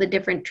were all the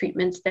different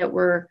treatments that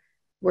were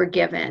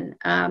given.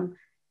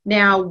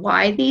 Now,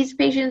 why these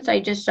patients? I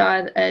just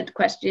saw a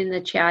question in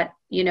the chat,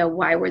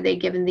 why were they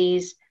given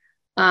these?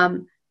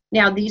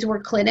 Now, these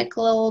were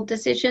clinical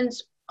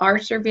decisions. Our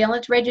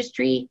surveillance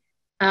registry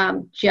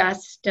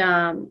just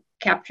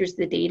captures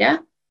the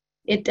data.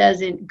 It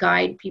doesn't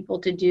guide people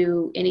to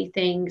do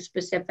anything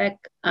specific.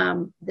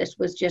 This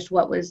was just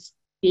what was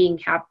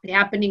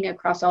happening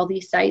across all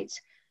these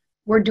sites.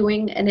 We're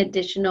doing an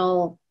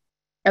additional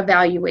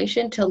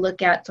evaluation to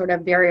look at sort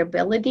of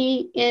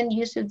variability in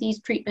use of these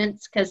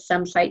treatments, because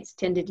some sites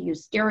tended to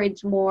use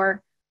steroids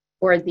more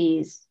or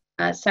these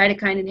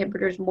cytokine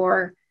inhibitors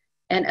more,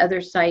 and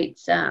other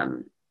sites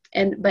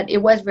but it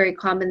was very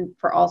common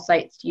for all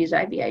sites to use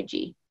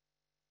IVIG.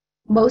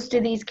 Most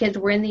of these kids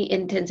were in the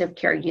intensive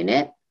care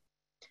unit,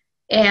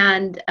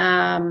 and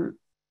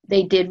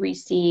they did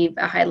receive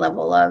a high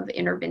level of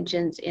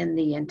interventions in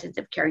the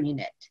intensive care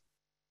unit.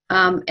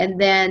 And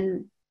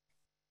then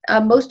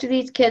most of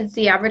these kids,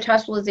 the average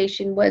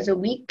hospitalization was a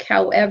week.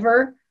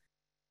 However,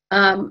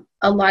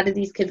 a lot of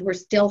these kids were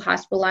still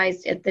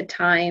hospitalized at the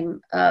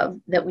time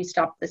that we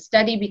stopped the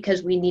study,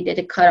 because we needed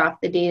to cut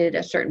off the data at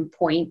a certain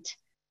point.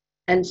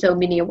 And so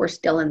many were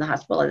still in the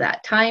hospital at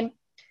that time.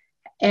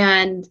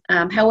 And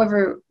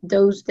however,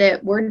 those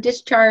that were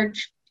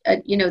discharged,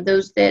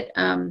 those that,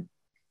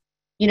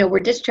 were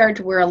discharged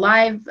were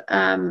alive.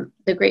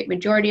 The great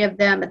majority of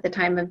them at the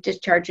time of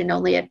discharge, and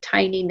only a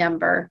tiny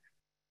number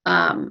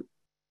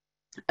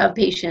of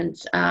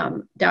patients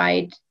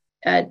died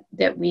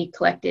that we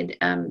collected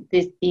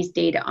these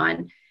data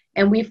on.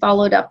 And we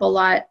followed up a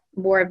lot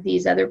more of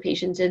these other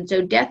patients. And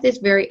so death is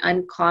very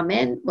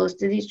uncommon.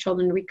 Most of these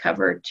children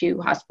recover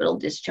to hospital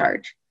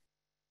discharge.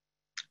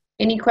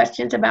 Any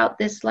questions about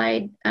this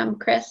slide,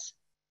 Chris?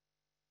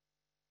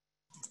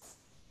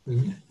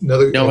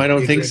 No, I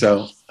don't think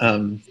so. No,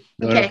 okay.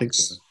 I don't think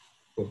so.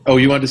 Oh,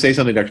 you wanted to say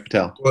something, Dr.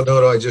 Patel? Well,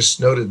 no, I just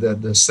noted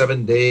that the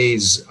 7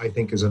 days, I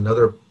think, is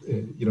another,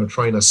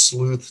 trying to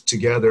sleuth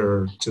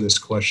together to this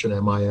question,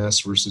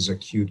 MIS versus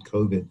acute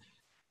COVID.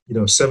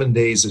 7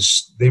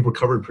 days they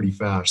recovered pretty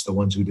fast, the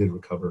ones who did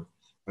recover,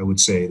 I would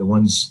say. The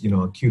ones,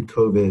 acute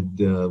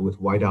COVID with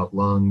whiteout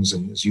lungs,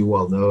 and as you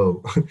all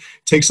know,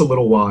 takes a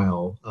little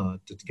while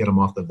to get them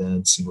off the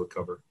vents and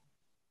recover.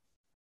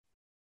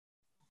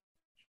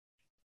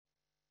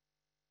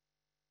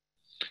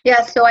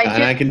 Yeah, so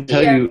I can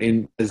tell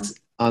you,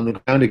 on the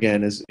ground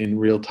again, as in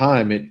real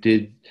time, it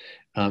did.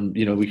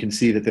 We can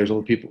see that there's a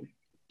lot of people.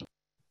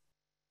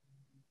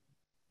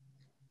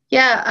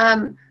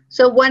 Yeah.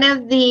 So one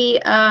of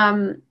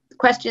the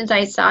questions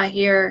I saw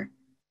here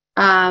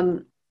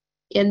in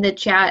the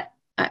chat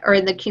or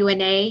in the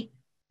Q&A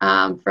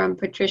from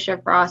Patricia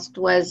Frost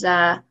was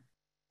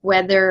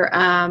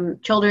whether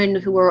children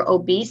who were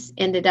obese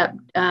ended up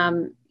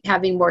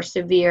having more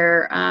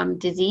severe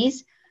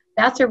disease.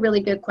 That's a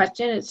really good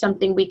question. It's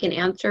something we can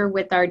answer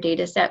with our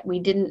data set. We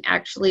didn't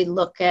actually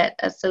look at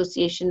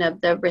association of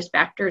the risk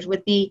factors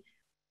with the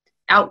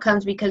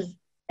outcomes, because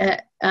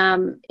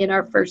in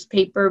our first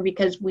paper,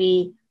 because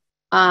we,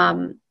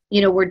 some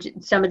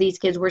of these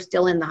kids were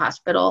still in the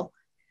hospital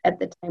at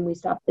the time we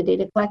stopped the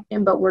data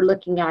collection, but we're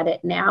looking at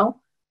it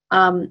now.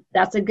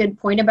 That's a good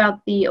point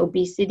about the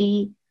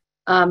obesity.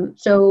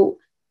 So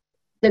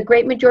the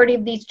great majority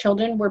of these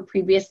children were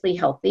previously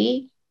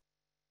healthy,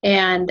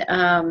 and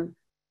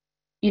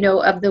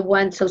of the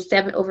ones, so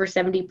over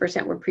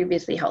 70% were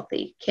previously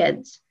healthy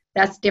kids.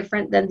 That's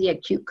different than the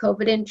acute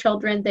COVID in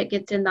children that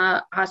gets in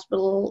the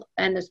hospital,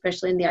 and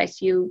especially in the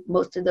ICU.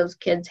 Most of those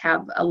kids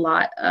have a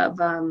lot of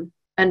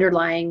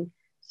underlying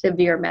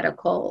severe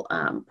medical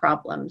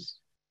problems.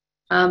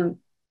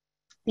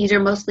 These are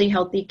mostly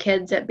healthy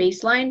kids at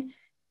baseline,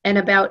 and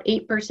about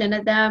 8%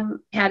 of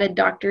them had a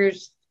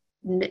doctor's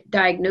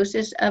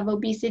diagnosis of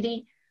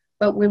obesity.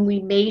 But when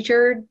we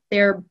measured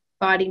their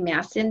body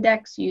mass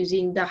index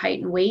using the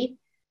height and weight,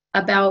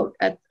 about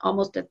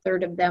almost a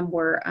third of them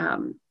were,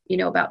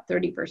 about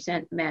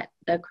 30% met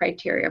the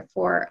criteria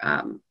for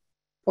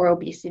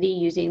obesity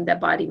using the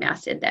body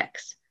mass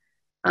index.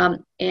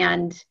 So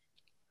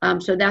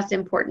that's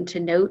important to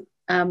note.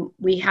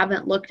 We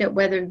haven't looked at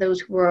whether those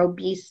who were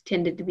obese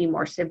tended to be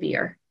more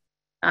severe.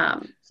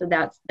 So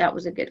that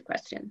was a good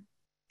question.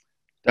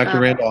 Dr.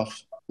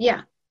 Randolph.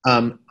 Yeah.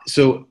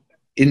 So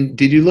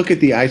did you look at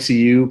the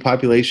ICU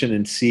population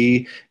and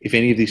see if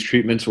any of these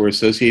treatments were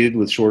associated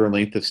with shorter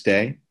length of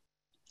stay?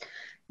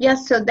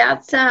 Yes, so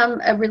that's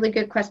a really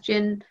good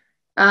question.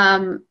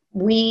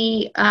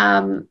 We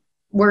are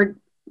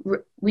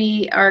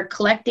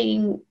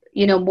collecting,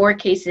 more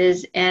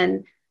cases,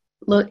 and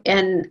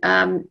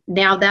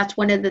now that's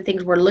one of the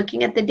things we're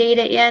looking at the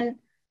data in,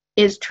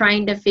 is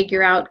trying to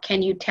figure out,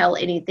 can you tell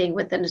anything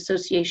with an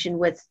association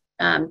with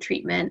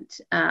treatment?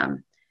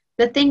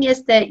 The thing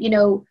is that,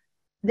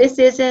 this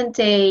isn't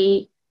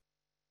a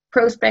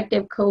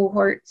prospective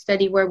cohort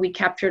study where we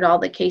captured all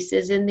the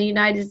cases in the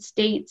United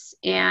States,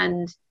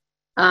 and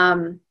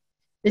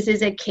these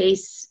are a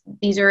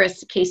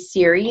case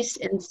series,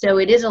 and so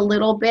it is a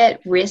little bit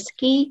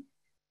risky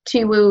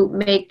to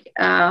make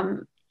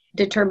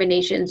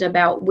determinations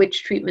about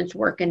which treatments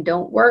work and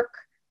don't work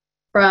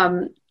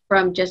from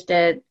just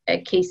a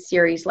case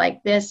series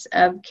like this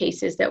of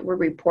cases that were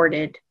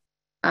reported.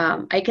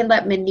 I can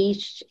let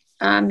Manish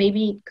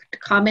maybe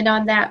comment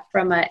on that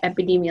from an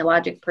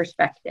epidemiologic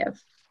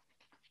perspective.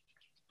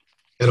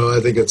 I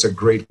think it's a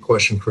great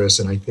question, Chris,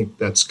 and I think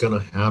that's going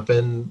to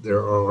happen. There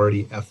are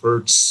already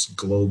efforts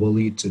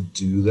globally to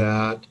do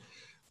that.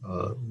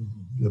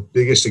 The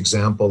biggest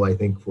example, I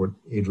think, for what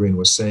Adrian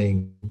was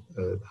saying,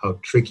 how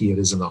tricky it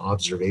is in the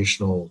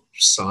observational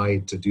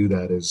side to do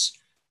that, is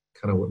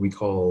kind of what we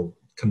call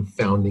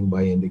confounding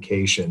by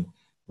indication,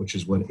 which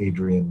is what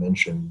Adrian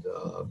mentioned,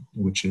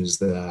 which is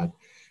that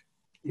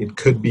it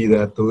could be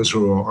that those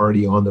who are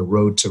already on the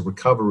road to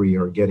recovery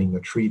are getting the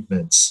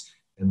treatments,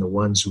 and the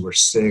ones who are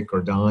sick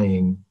or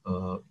dying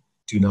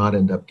do not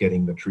end up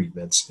getting the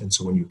treatments. And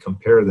so when you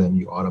compare them,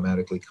 you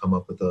automatically come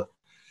up with a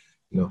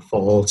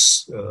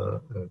false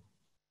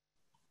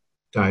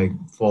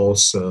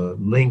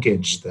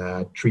linkage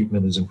that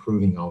treatment is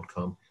improving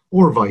outcome,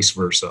 or vice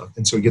versa.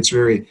 And so it gets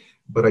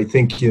but I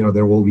think,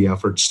 there will be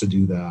efforts to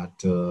do that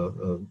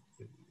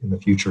in the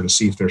future, to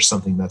see if there's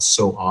something that's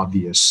so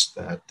obvious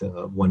that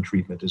one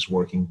treatment is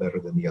working better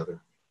than the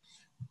other.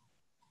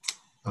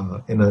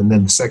 And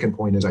then the second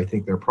point is, I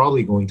think there are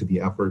probably going to be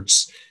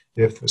efforts,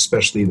 if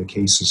especially the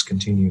cases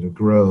continue to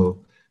grow,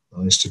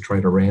 is to try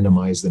to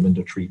randomize them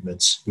into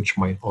treatments, which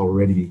might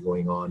already be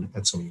going on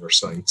at some of your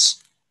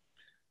sites.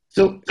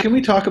 So can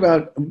we talk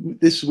about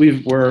this?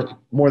 We're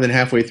more than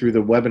halfway through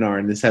the webinar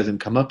and this hasn't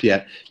come up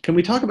yet. Can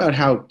we talk about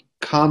how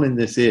common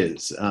this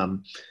is? At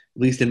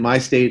least in my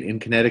state, in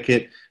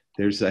Connecticut,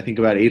 there's, I think,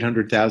 about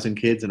 800,000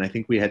 kids, and I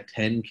think we've had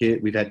 10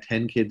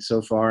 kids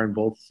so far in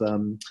both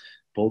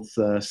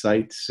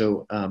sites.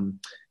 So can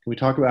we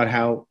talk about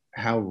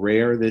how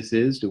rare this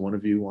is? Do one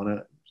of you want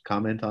to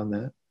comment on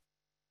that?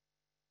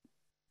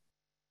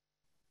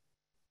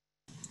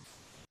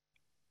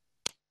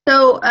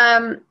 So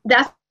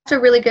that's a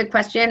really good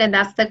question, and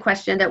that's the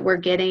question that we're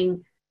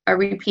getting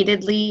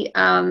repeatedly.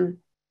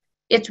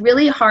 It's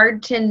really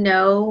hard to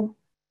know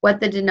what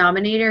the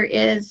denominator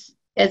is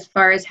as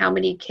far as how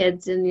many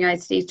kids in the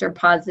United States are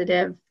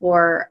positive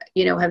or,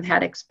 have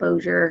had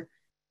exposure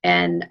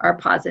and are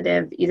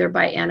positive either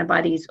by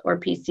antibodies or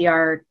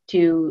PCR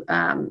to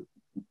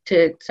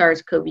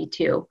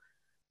SARS-CoV-2,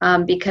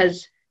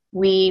 because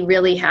we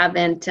really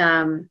haven't,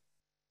 done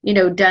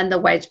the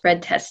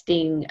widespread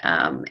testing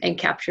and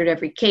captured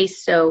every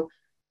case. So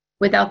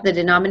without the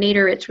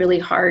denominator, it's really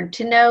hard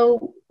to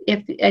know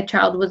if a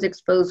child was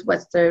exposed,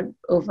 what's the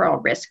overall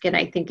risk. And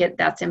I think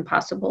that's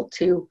impossible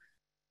to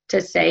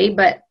say.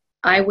 But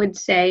I would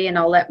say, and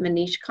I'll let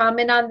Manish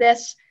comment on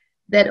this,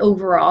 that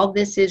overall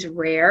this is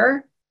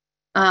rare.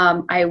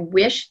 I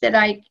wish that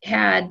I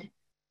had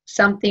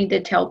something to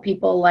tell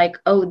people like,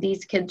 oh,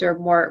 these kids are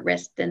more at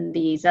risk than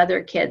these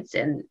other kids.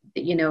 And,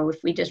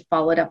 if we just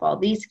followed up all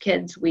these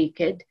kids, we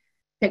could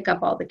pick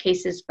up all the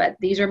cases. But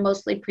these are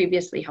mostly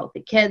previously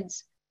healthy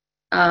kids.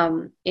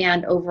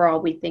 And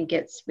overall, we think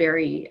it's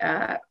very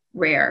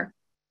rare,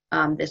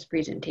 this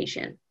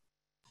presentation.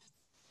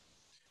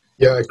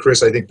 Yeah,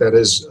 Chris, I think that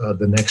is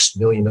the next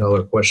 $1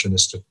 million question,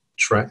 is to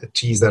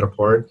tease that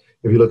apart.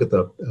 If you look at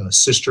the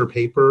sister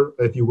paper,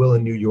 if you will,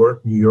 in New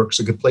York's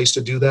a good place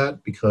to do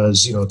that,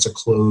 because, it's a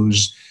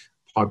closed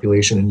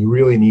population, and you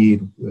really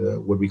need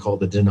what we call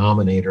the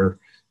denominator.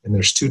 And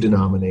there's two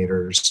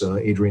denominators.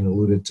 Adrian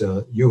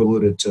you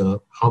alluded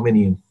to how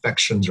many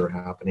infections are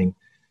happening.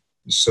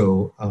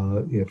 So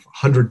if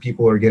 100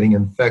 people are getting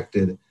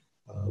infected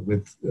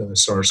with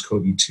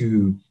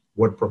SARS-CoV-2,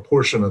 what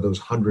proportion of those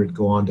 100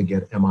 go on to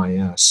get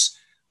MIS?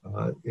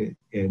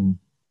 And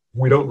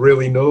we don't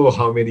really know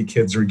how many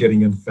kids are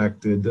getting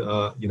infected,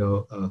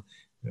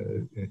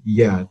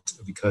 yet,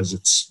 because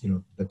it's,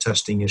 the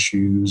testing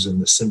issues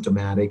and the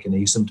symptomatic and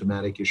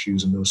asymptomatic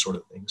issues and those sort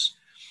of things.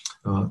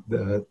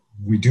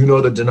 We do know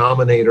the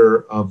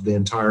denominator of the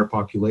entire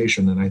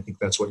population, and I think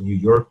that's what New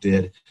York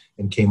did,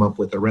 and came up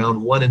with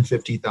around 1 in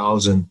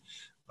 50,000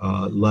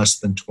 less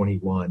than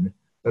 21.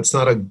 That's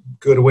not a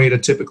good way to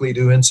typically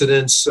do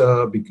incidence,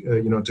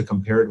 to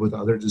compare it with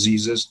other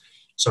diseases.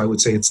 So I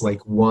would say it's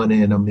like 1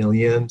 in a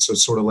million. So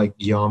it's sort of like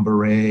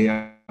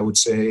Guillain-Barré, I would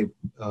say,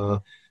 a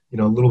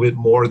little bit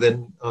more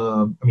than,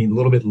 a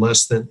little bit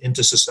less than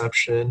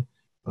intussusception,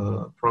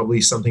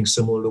 Probably something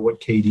similar to what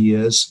KD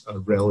is, a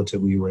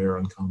relatively rare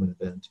uncommon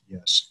event,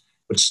 yes.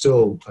 But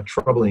still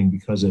troubling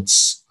because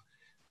it's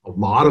a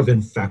lot of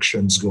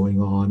infections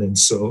going on, and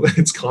so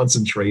it's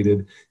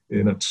concentrated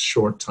in a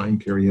short time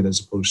period as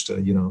opposed to,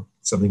 you know,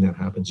 something that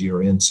happens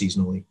year in,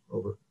 seasonally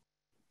over.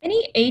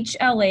 Any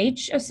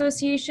HLH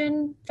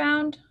association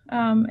found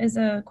is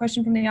a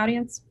question from the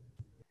audience.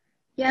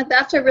 Yeah,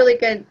 that's a really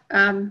good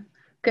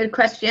good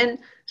question.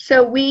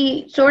 So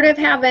we sort of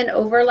have an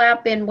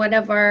overlap in one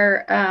of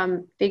our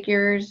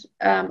figures.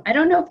 I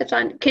don't know if it's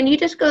on. Can you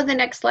just go to the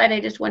next slide? I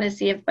just want to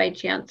see if by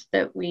chance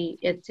that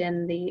it's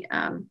in the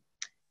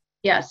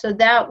yeah. So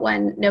that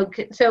one, no.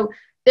 So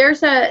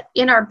there's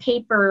in our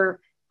paper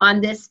on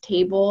this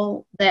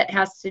table that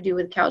has to do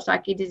with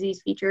Kawasaki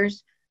disease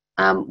features.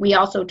 We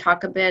also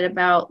talk a bit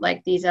about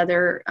like these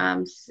other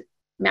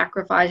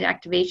macrophage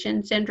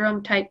activation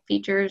syndrome type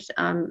features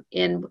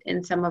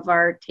in some of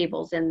our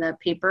tables in the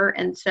paper.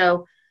 And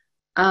so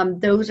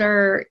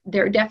there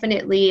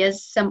definitely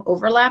is some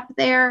overlap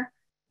there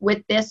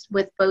with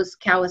both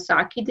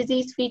Kawasaki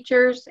disease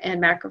features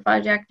and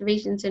macrophage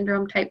activation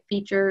syndrome type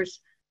features.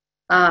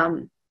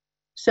 You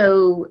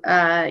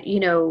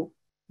know,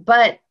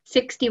 but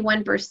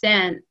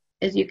 61%,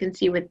 as you can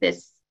see with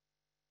this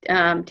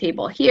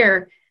table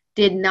here,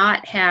 did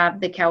not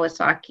have the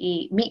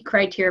Kawasaki meet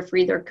criteria for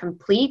either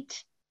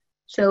complete.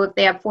 So if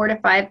they have 4 to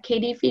 5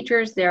 KD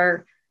features,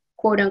 they're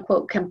quote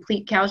unquote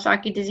complete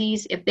Kawasaki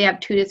disease. If they have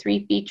 2 to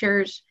 3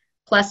 features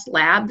plus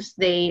labs,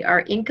 they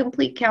are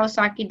incomplete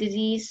Kawasaki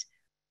disease.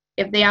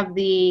 If they have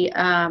the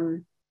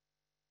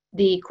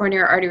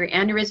coronary artery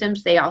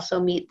aneurysms, they also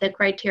meet the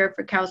criteria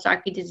for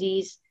Kawasaki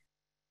disease.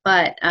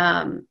 But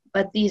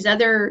these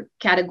other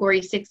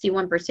categories,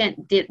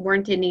 61%,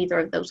 weren't in either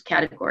of those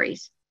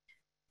categories.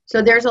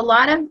 So there's a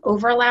lot of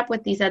overlap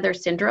with these other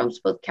syndromes,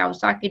 both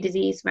Kawasaki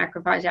disease,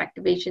 macrophage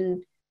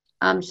activation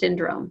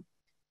syndrome.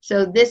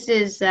 So this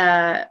is,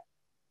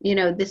 you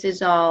know, this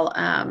is all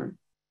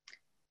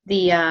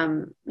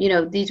you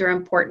know, these are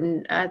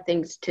important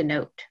things to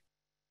note.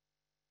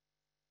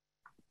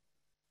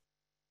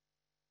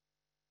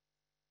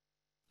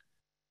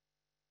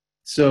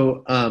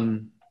 So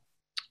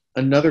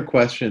another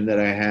question that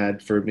I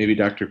had for maybe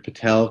Dr.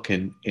 Patel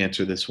can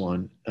answer this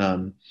one.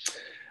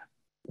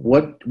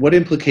 What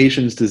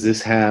implications does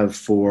this have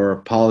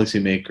for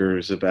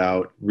policymakers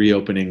about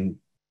reopening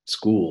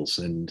schools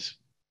and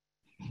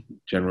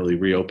generally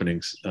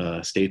reopening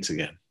states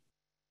again?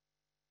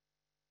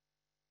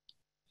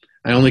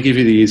 I only give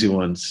you the easy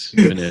ones,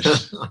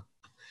 Manish.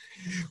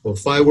 Well,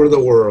 if I were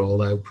the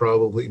world, I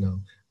probably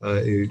know.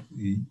 I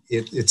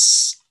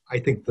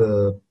think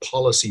the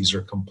policies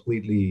are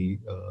completely,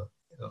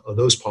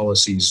 those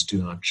policies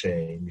do not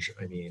change.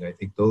 I mean, I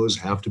think those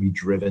have to be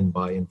driven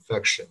by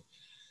infection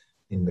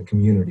in the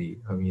community.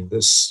 I mean,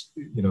 this,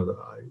 you know,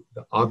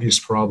 the obvious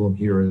problem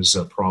here is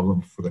a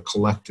problem for the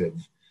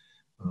collective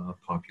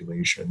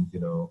population, you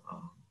know.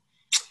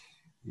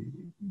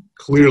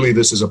 Clearly,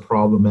 this is a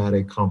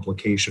problematic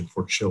complication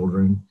for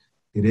children.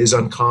 It is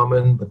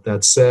uncommon, but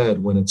that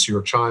said, when it's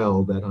your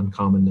child, that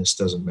uncommonness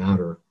doesn't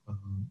matter.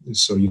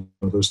 So, you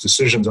know, those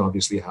decisions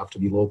obviously have to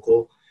be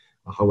local.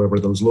 However,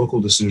 those local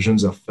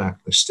decisions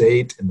affect the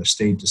state, and the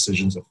state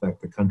decisions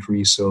affect the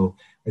country. So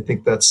I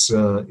think that's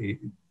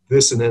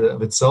this in and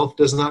of itself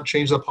does not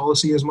change the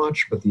policy as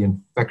much, but the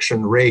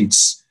infection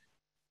rates,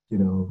 you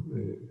know,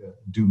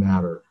 do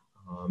matter.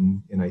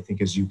 And I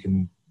think as you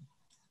can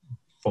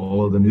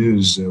follow the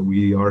news,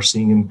 we are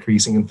seeing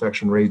increasing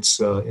infection rates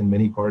in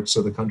many parts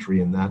of the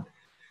country, and that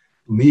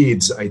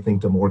leads, I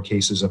think, to more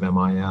cases of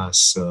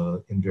MIS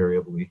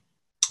invariably.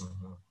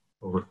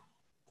 Over.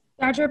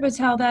 Dr.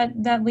 Patel,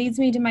 that leads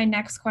me to my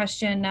next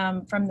question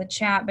from the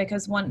chat,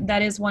 because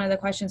that is one of the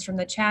questions from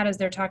the chat is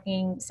they're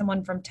talking,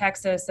 someone from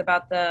Texas,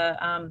 about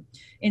the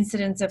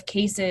incidence of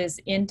cases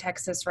in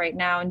Texas right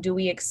now, and do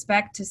we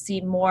expect to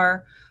see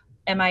more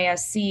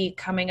MIS-C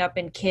coming up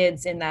in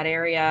kids in that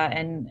area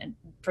and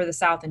for the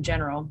South in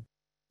general?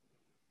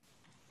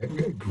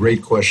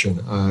 Great question.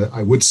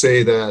 I would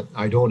say that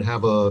I don't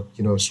have a,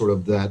 you know, sort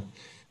of that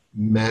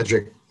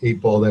magic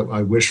 8-ball that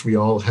I wish we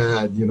all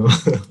had, you know,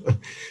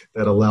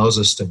 that allows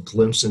us to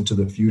glimpse into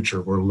the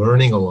future. We're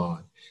learning a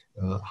lot.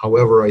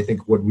 However, I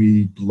think what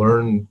we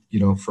learn, you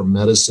know, from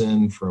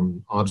medicine,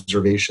 from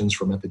observations,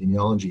 from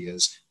epidemiology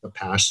is the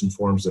past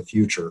informs the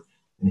future.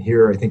 And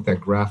here, I think that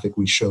graphic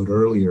we showed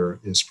earlier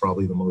is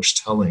probably the most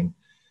telling.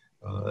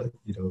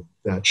 You know,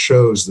 that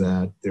shows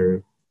that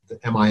the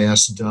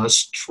MIS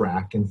does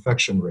track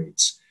infection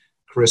rates.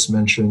 Chris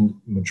mentioned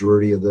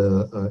majority of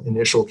the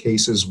initial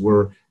cases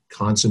were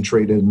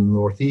concentrated in the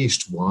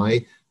Northeast.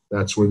 Why?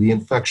 That's where the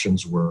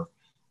infections were.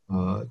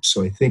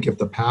 So I think if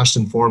the past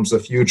informs the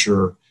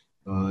future,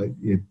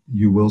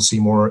 you will see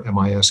more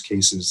MIS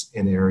cases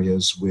in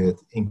areas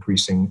with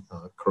increasing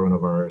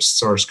coronavirus,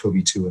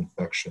 SARS-CoV-2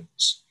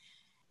 infections.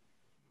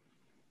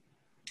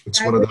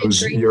 It's one of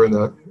those, you're in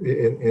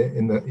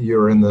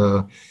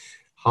the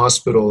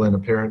hospital and a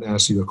parent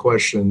asks you a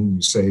question,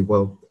 you say,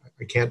 well,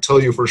 I can't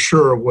tell you for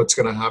sure what's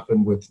going to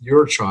happen with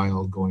your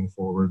child going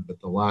forward, but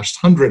the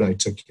last 100 I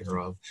took care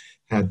of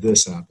had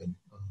this happen.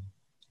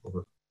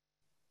 Over.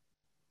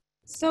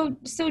 So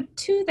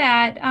to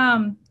that,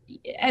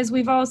 as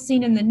we've all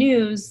seen in the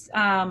news,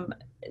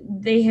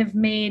 they have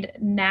made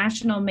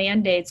national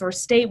mandates or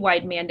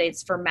statewide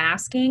mandates for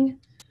masking.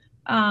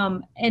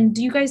 And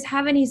do you guys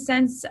have any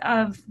sense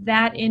of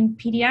that in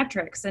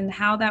pediatrics and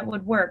how that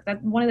would work?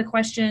 That one of the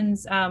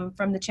questions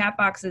from the chat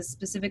box is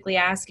specifically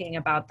asking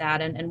about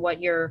that and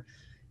what your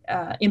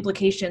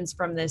implications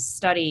from this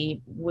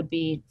study would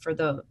be for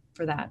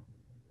that.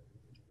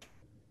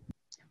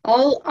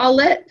 I'll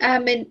let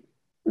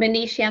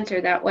Manish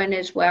answer that one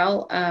as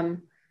well.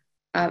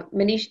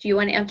 Manish, do you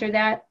want to answer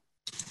that?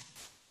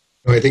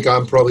 I think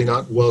I'm probably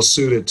not well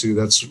suited to.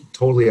 That's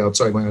totally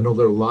outside my. I know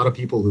there are a lot of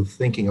people who are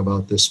thinking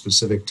about this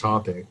specific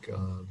topic.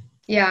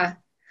 Yeah,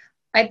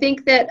 I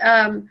think that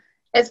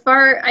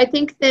I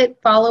think that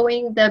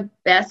following the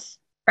best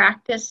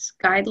practice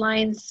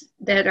guidelines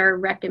that are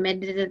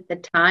recommended at the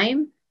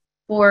time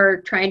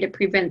for trying to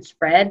prevent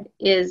spread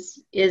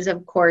is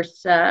of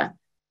course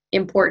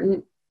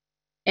important.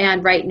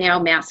 And right now,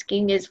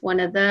 masking is one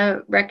of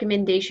the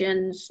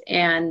recommendations,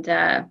 and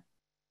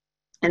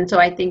so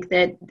I think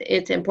that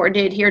it's important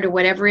to adhere to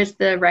whatever is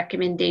the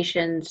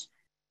recommendations,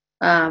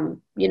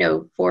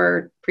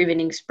 for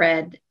preventing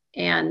spread.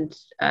 And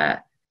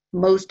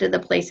most of the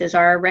places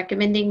are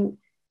recommending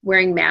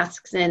wearing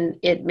masks, and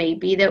it may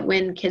be that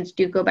when kids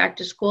do go back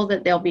to school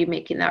that they'll be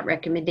making that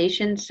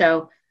recommendation.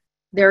 So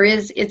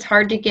it's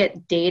hard to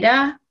get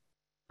data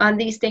on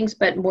these things,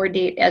 but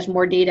as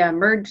more data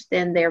emerge,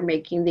 then they're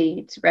making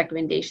these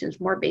recommendations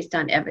more based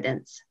on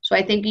evidence. So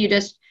I think you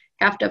just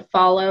have to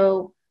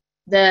follow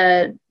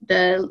the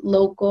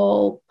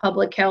local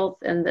public health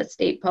and the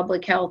state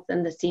public health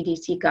and the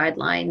CDC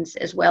guidelines,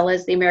 as well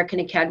as the American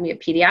Academy of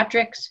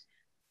Pediatrics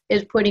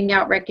is putting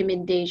out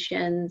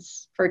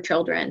recommendations for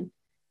children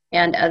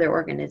and other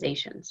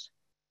organizations.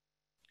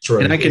 Sure.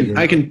 And I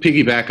can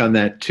piggyback on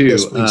that too.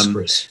 Yes, please,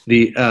 Chris.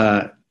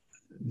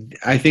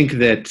 I think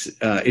that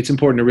it's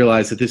important to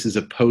realize that this is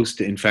this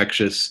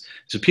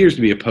appears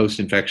to be a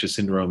post-infectious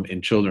syndrome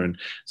in children.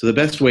 So the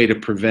best way to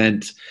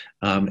prevent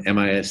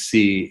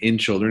MIS-C in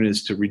children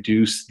is to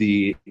reduce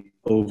the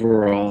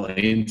overall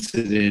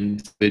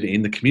incidence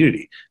in the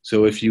community.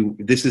 So you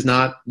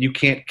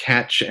can't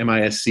catch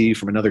MIS-C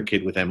from another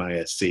kid with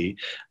MIS-C.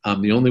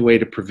 The only way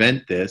to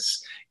prevent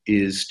this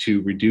is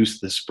to reduce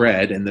the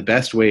spread, and the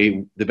best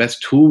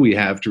tool we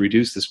have to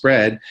reduce the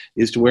spread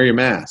is to wear your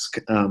mask.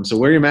 So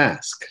wear your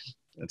mask.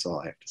 That's all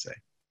I have to say.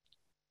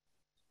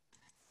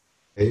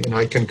 And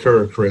I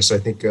concur, Chris. I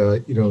think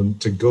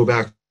to go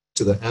back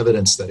to the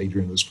evidence that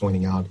Adrian was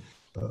pointing out,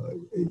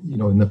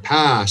 in the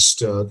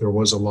past there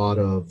was a lot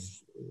of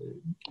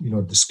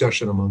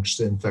discussion amongst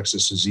the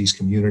infectious disease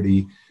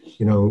community.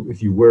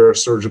 If you wear a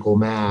surgical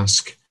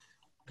mask,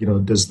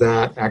 does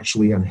that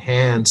actually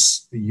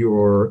enhance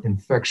your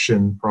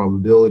infection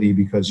probability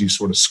because you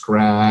sort of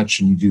scratch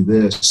and you do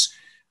this?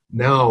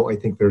 Now, I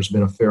think there's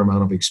been a fair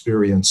amount of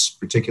experience,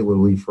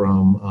 particularly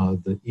from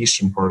the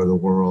eastern part of the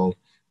world,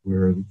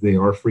 where they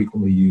are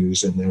frequently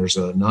used. And there's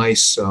a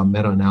nice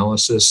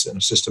meta-analysis and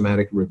a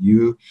systematic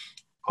review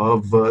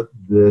of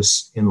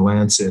this in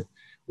Lancet.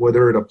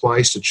 Whether it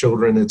applies to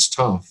children, it's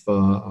tough.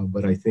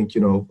 But I think,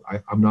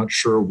 I'm not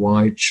sure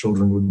why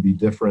children would be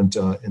different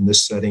in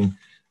this setting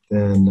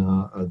than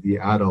the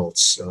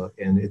adults.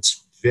 And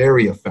it's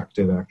very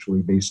effective,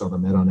 actually, based on the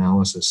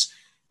meta-analysis.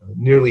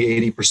 Nearly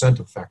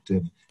 80%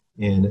 effective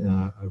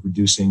in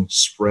reducing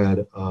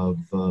spread of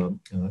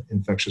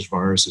infectious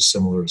viruses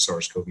similar to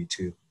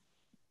SARS-CoV-2,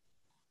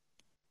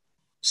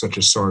 such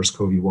as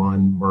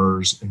SARS-CoV-1,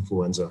 MERS,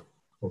 influenza.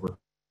 Over.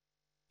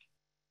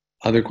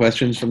 Other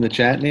questions from the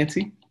chat,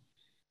 Nancy?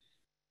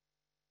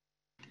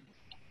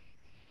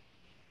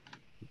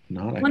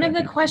 One of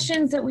the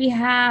questions that we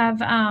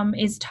have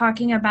is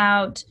talking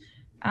about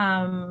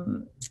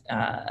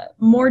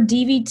more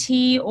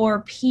DVT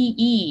or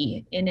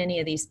PE in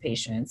any of these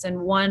patients, and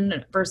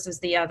one versus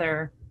the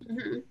other.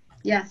 Mm-hmm.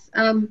 Yes.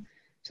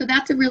 So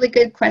that's a really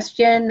good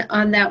question.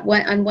 On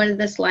one of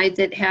the slides,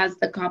 it has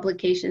the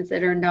complications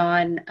that are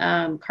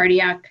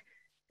non-cardiac.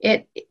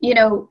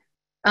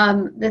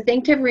 The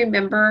thing to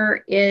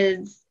remember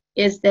is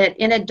that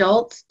in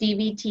adults,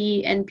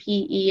 DVT and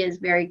PE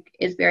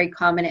is very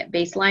common at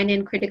baseline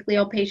in critically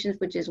ill patients,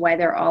 which is why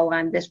they're all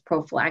on this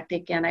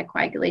prophylactic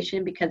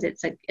anticoagulation, because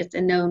it's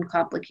a known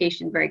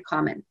complication, very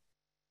common.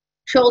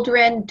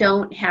 Children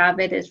don't have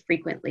it as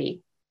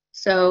frequently.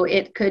 So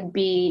it could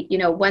be,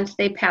 once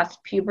they pass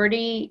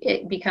puberty,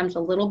 it becomes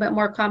a little bit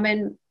more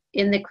common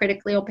in the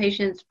critically ill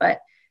patients, but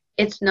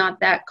it's not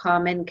that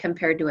common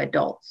compared to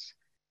adults.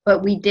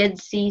 But we did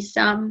see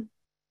some.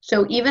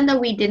 So even though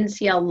we didn't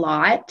see a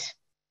lot,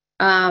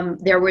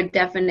 there were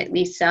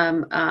definitely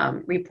some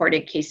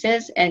reported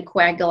cases, and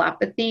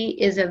coagulopathy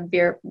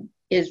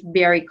is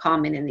very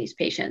common in these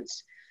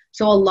patients.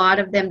 So a lot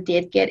of them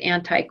did get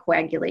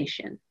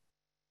anticoagulation.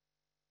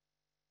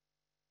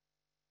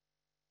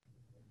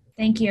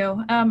 Thank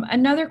you.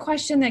 Another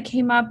question that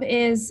came up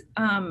is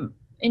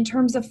in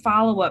terms of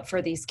follow-up for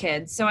these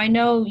kids. So I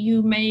know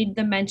you made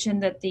the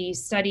mention that the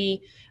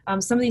study,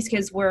 some of these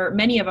kids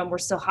many of them were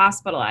still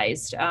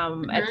hospitalized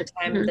at the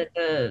time that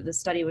the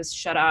study was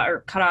shut out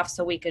or cut off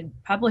so we could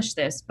publish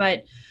this.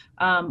 But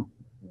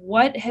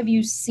what have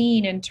you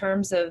seen in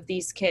terms of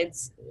these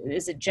kids?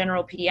 Is it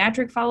general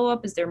pediatric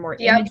follow-up? Is there more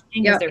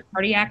imaging? Is there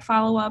cardiac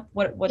follow-up?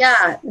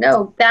 Yeah,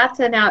 no, that's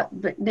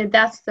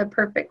the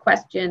perfect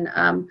question,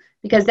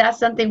 because that's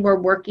something we're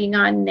working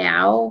on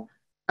now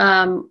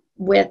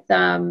with,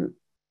 to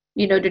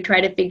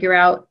try to figure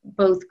out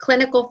both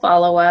clinical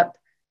follow-up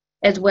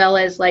as well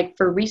as like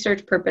for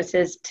research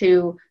purposes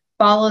to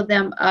follow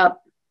them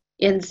up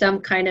in some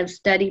kind of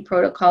study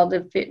protocol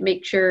to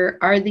make sure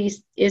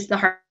is the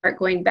heart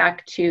going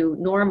back to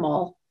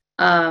normal,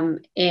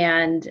 and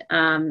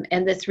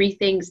the three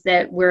things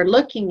that we're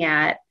looking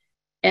at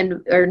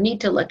or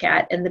need to look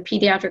at, and the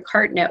Pediatric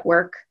Heart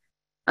Network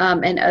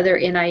and other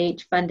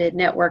NIH funded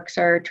networks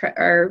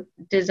are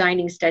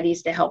designing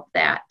studies to help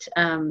that,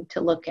 to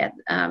look at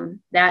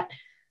that,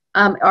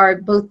 are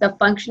both the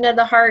function of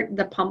the heart,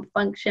 the pump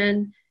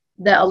function,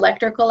 the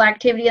electrical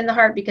activity in the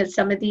heart, because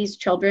some of these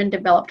children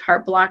developed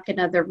heart block and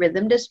other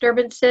rhythm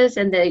disturbances,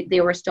 and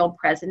they were still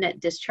present at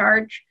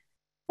discharge.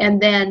 And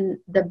then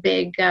the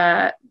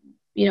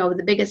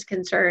biggest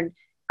concern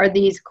are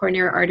these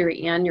coronary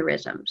artery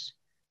aneurysms.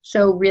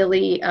 So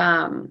really,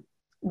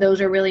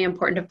 those are really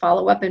important to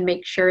follow up and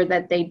make sure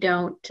that they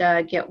don't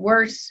get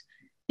worse.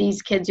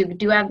 These kids who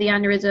do have the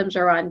aneurysms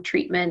are on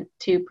treatment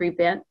to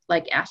prevent,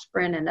 like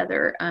aspirin and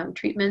other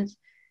treatments.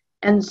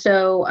 And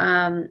so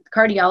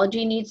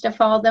cardiology needs to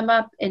follow them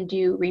up and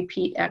do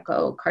repeat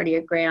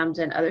echocardiograms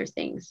and other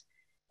things.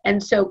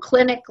 And so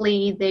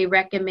clinically, they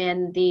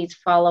recommend these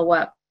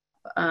follow-up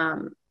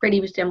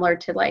pretty similar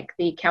to like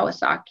the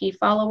Kawasaki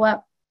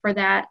follow-up for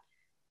that,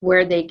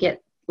 where they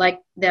get like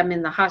them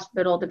in the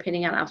hospital,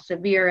 depending on how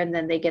severe, and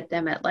then they get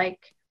them at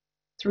like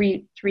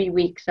three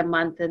weeks a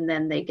month, and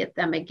then they get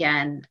them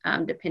again,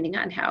 depending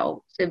on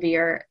how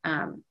severe,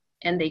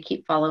 and they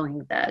keep following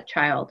the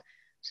child.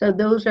 So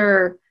those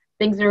are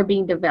things that are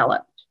being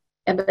developed,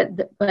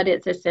 but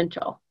it's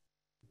essential.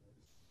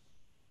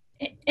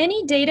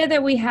 Any data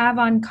that we have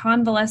on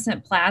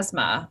convalescent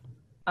plasma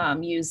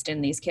used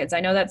in these kids? I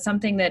know that's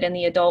something that in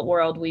the adult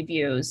world we've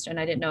used, and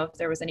I didn't know if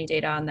there was any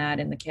data on that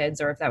in the kids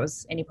or if that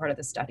was any part of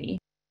the study.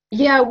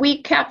 Yeah,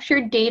 we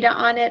captured data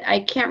on it. I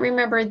can't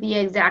remember the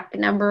exact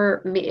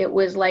number. It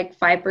was like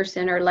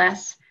 5% or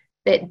less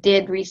that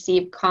did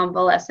receive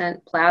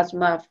convalescent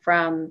plasma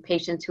from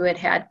patients who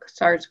had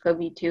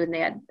SARS-CoV-2 and they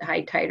had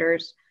high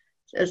titers.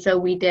 So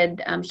we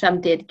did,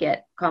 some did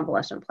get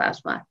convalescent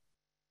plasma.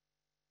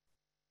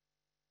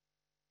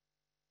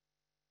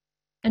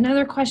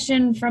 Another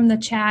question from the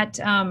chat,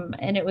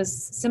 and it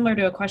was similar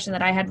to a question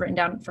that I had written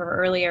down for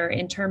earlier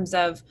in terms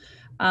of,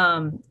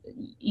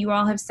 you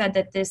all have said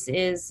that this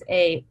is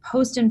a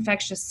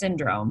post-infectious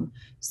syndrome.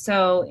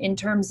 So in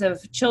terms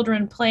of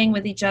children playing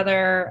with each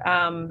other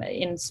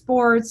in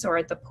sports or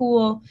at the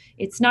pool,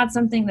 it's not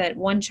something that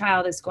one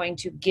child is going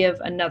to give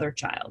another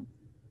child.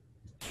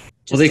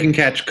 Well, they can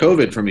catch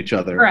COVID from each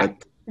other.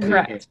 Correct. But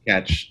Correct.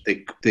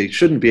 They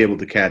shouldn't be able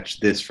to catch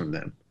this from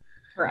them.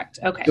 Correct.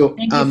 Okay. So,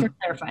 thank you for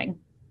clarifying.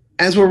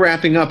 As we're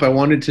wrapping up, I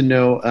wanted to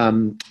know,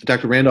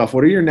 Dr. Randolph,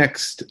 what are your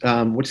next?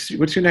 What's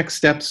your next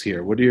steps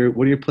here? What are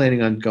you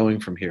planning on going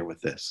from here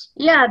with this?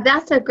 Yeah,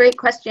 that's a great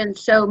question.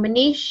 So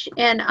Manish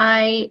and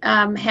I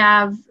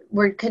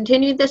we're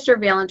continuing the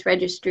surveillance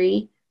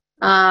registry.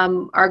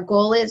 Our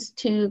goal is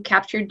to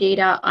capture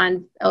data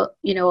on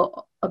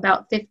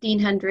about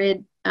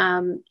 1,500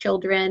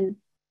 children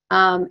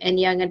and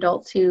young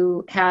adults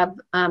who have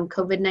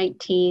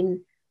COVID-19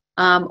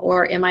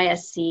 or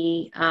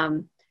MIS-C.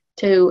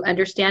 To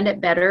understand it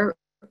better.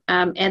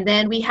 And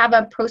then we have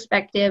a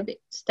prospective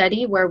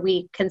study where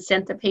we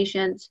consent the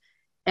patients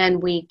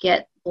and we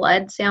get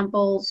blood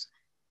samples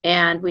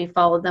and we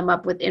follow them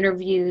up with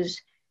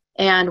interviews,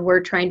 and we're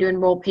trying to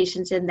enroll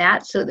patients in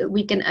that so that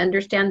we can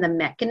understand the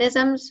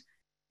mechanisms.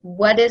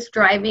 What is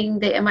driving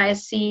the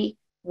MIS-C?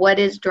 What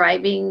is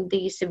driving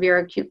the severe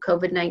acute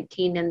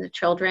COVID-19 in the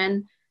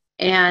children?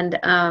 And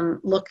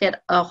look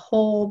at a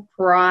whole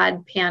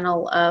broad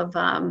panel of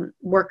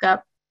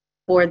workup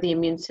for the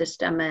immune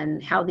system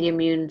and how the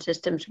immune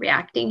system's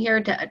reacting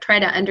here to try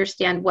to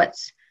understand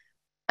what's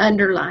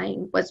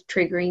underlying, what's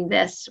triggering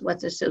this,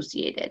 what's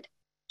associated.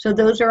 So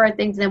those are our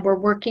things. And we're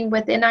working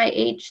with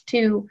NIH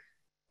to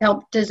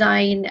help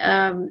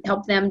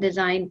them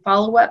design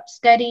follow-up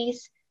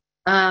studies,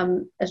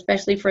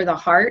 especially for the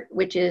heart,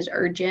 which is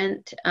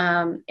urgent.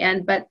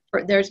 But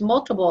there's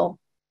multiple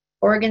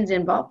organs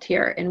involved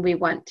here, and we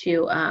want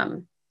to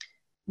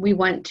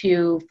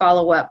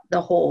follow up the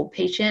whole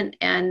patient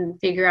and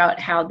figure out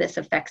how this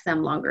affects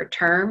them longer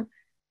term,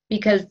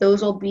 because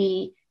those will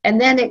be, and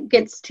then it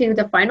gets to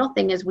the final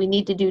thing is we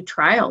need to do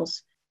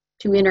trials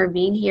to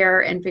intervene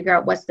here and figure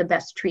out what's the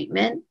best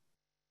treatment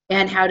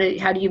and how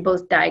do you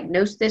both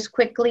diagnose this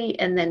quickly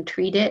and then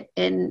treat it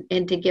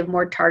and to give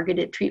more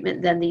targeted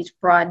treatment than these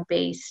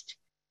broad-based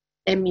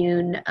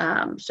immune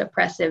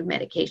suppressive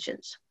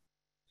medications.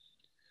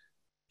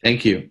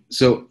 Thank you.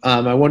 So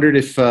I wondered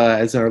if,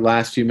 as our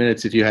last few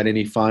minutes, if you had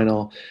any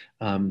final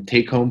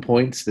take-home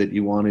points that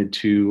you wanted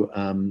to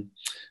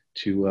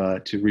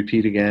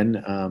repeat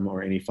again,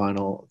 or any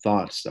final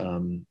thoughts.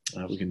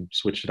 We can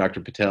switch to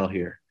Dr. Patel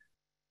here.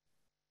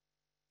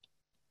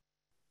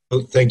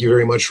 Oh, thank you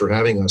very much for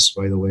having us,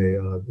 by the way.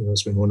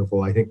 It's been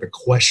wonderful. I think the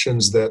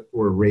questions that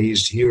were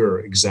raised here are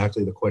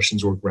exactly the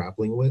questions we're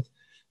grappling with.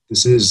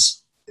 This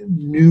is a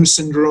new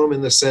syndrome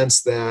in the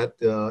sense that,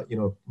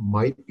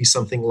 might be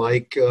something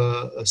like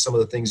some of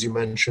the things you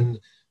mentioned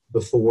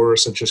before,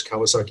 such as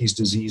Kawasaki's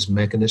disease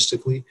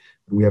mechanistically.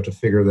 We have to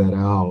figure that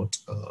out.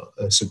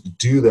 So to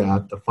do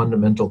that, the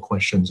fundamental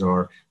questions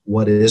are,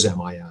 what is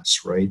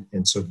MIS, right?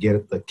 And so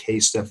get the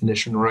case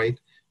definition right.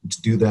 And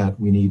to do that,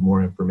 we need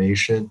more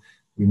information.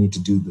 We need to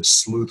do the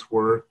sleuth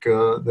work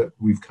that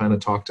we've kind of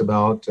talked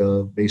about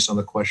based on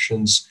the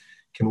questions.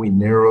 Can we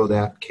narrow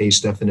that case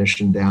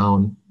definition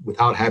down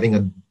without having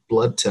a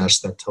blood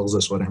test that tells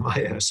us what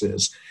MIS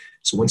is?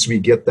 So once we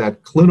get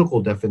that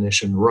clinical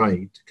definition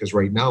right, because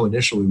right now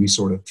initially we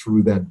sort of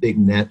threw that big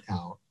net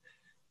out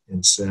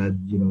and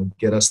said,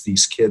 get us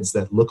these kids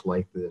that look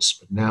like this.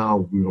 But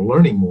now we're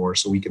learning more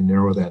so we can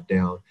narrow that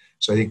down.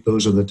 So I think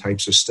those are the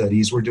types of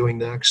studies we're doing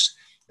next,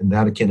 and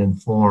that can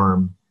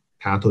inform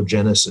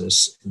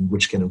pathogenesis,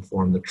 which can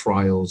inform the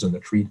trials and the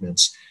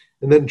treatments.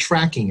 And then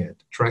tracking it.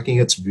 Tracking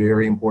it's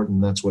very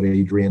important. That's what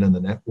Adrienne and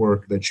the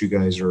network that you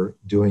guys are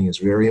doing is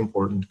very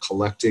important.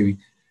 Collectively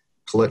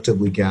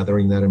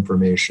gathering that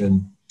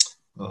information.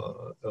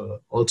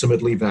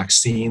 Ultimately,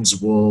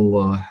 vaccines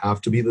will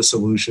have to be the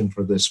solution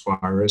for this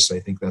virus.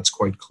 I think that's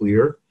quite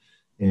clear.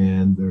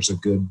 And there's a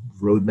good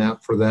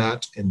roadmap for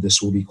that. And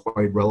this will be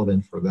quite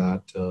relevant for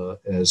that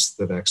as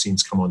the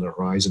vaccines come on the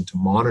horizon to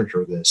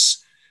monitor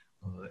this.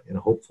 And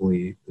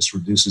hopefully this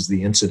reduces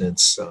the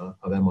incidence of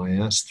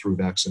MIS through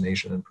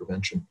vaccination and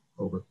prevention.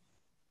 Over.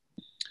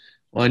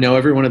 Well, I know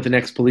everyone at the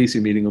next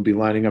policing meeting will be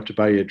lining up to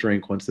buy you a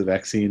drink once the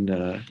vaccine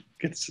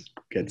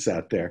gets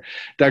out there.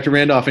 Dr.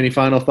 Randolph, any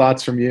final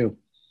thoughts from you?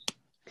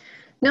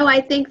 No, I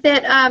think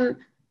that,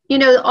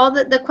 all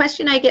the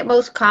question I get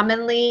most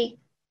commonly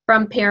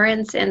from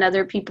parents and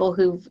other people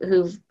who've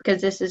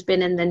because this has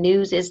been in the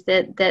news, is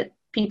that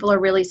people are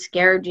really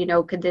scared,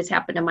 could this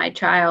happen to my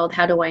child?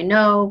 How do I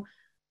know?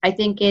 I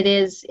think it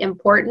is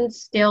important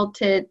still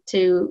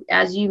to,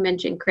 as you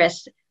mentioned,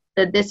 Chris,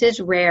 that this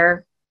is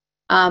rare.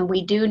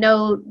 We do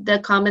know the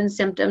common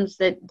symptoms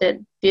that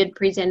did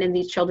present in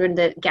these children.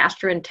 That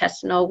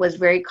gastrointestinal was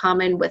very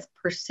common with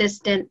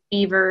persistent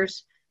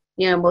fevers.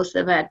 Most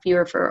of them had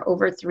fever for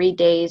over 3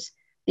 days.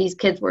 These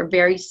kids were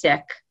very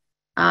sick.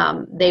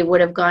 They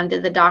would have gone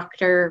to the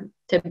doctor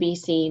to be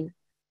seen.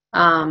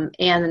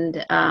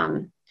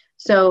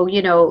 So,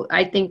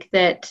 I think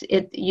that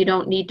you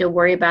don't need to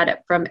worry about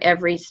it from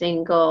every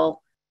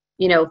single,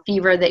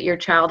 fever that your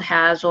child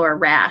has or a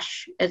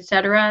rash,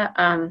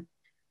 etc.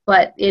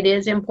 But it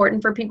is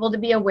important for people to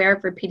be aware,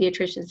 for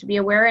pediatricians to be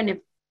aware.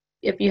 And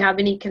if you have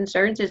any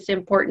concerns, it's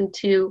important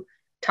to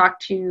talk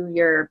to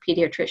your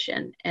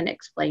pediatrician and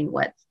explain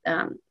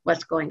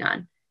what's going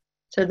on.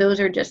 So those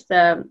are just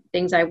the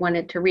things I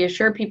wanted to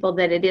reassure people,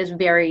 that it is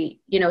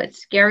very, it's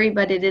scary,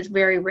 but it is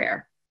very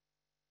rare.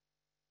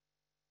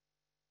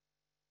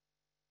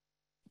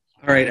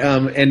 All right,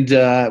 and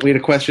we had a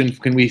question.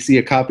 Can we see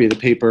a copy of the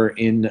paper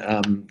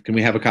can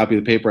we have a copy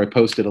of the paper? I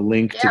posted a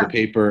link to the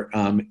paper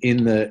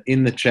in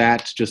the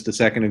chat just a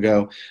second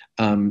ago.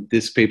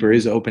 This paper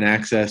is open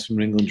access from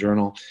New England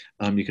Journal.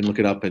 You can look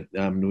it up at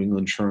New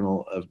England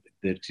Journal of,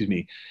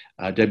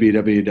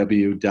 www.nejm.org,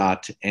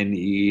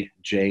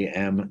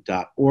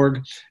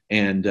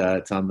 and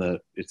it's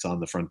on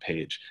the front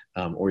page,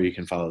 or you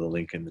can follow the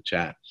link in the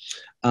chat.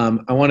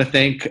 I want to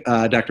thank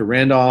Dr.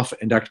 Randolph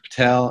and Dr.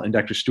 Patel and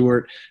Dr.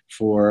 Stewart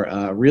for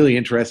a really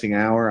interesting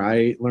hour.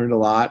 I learned a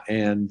lot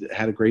and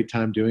had a great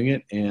time doing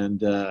it,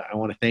 and I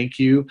want to thank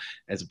you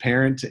as a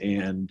parent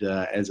and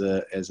as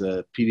a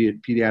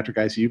pediatric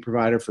ICU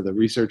provider for the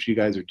research you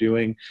guys are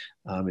doing.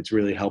 It's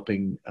really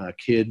helping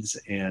kids,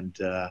 and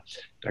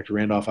Dr.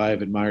 Randolph, I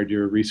have admired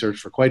your research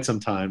for quite some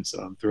time,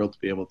 so I'm thrilled to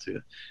be able to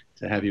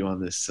have you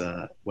on this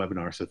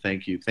webinar. So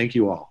thank you. Thank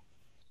you all.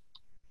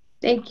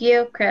 Thank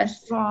you,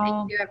 Chris. Wow.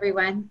 Thank you,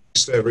 everyone.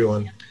 Thanks to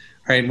everyone. All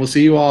right, and we'll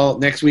see you all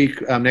next week.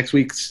 Next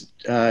week's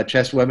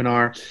CHEST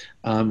webinar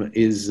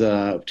is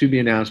to be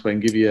announced, but I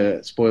can give you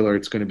a spoiler.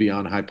 It's going to be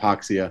on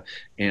hypoxia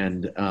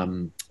and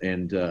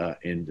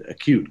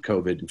acute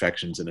COVID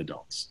infections in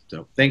adults.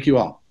 So thank you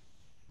all.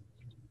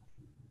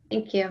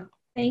 Thank you.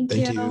 Thank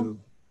you.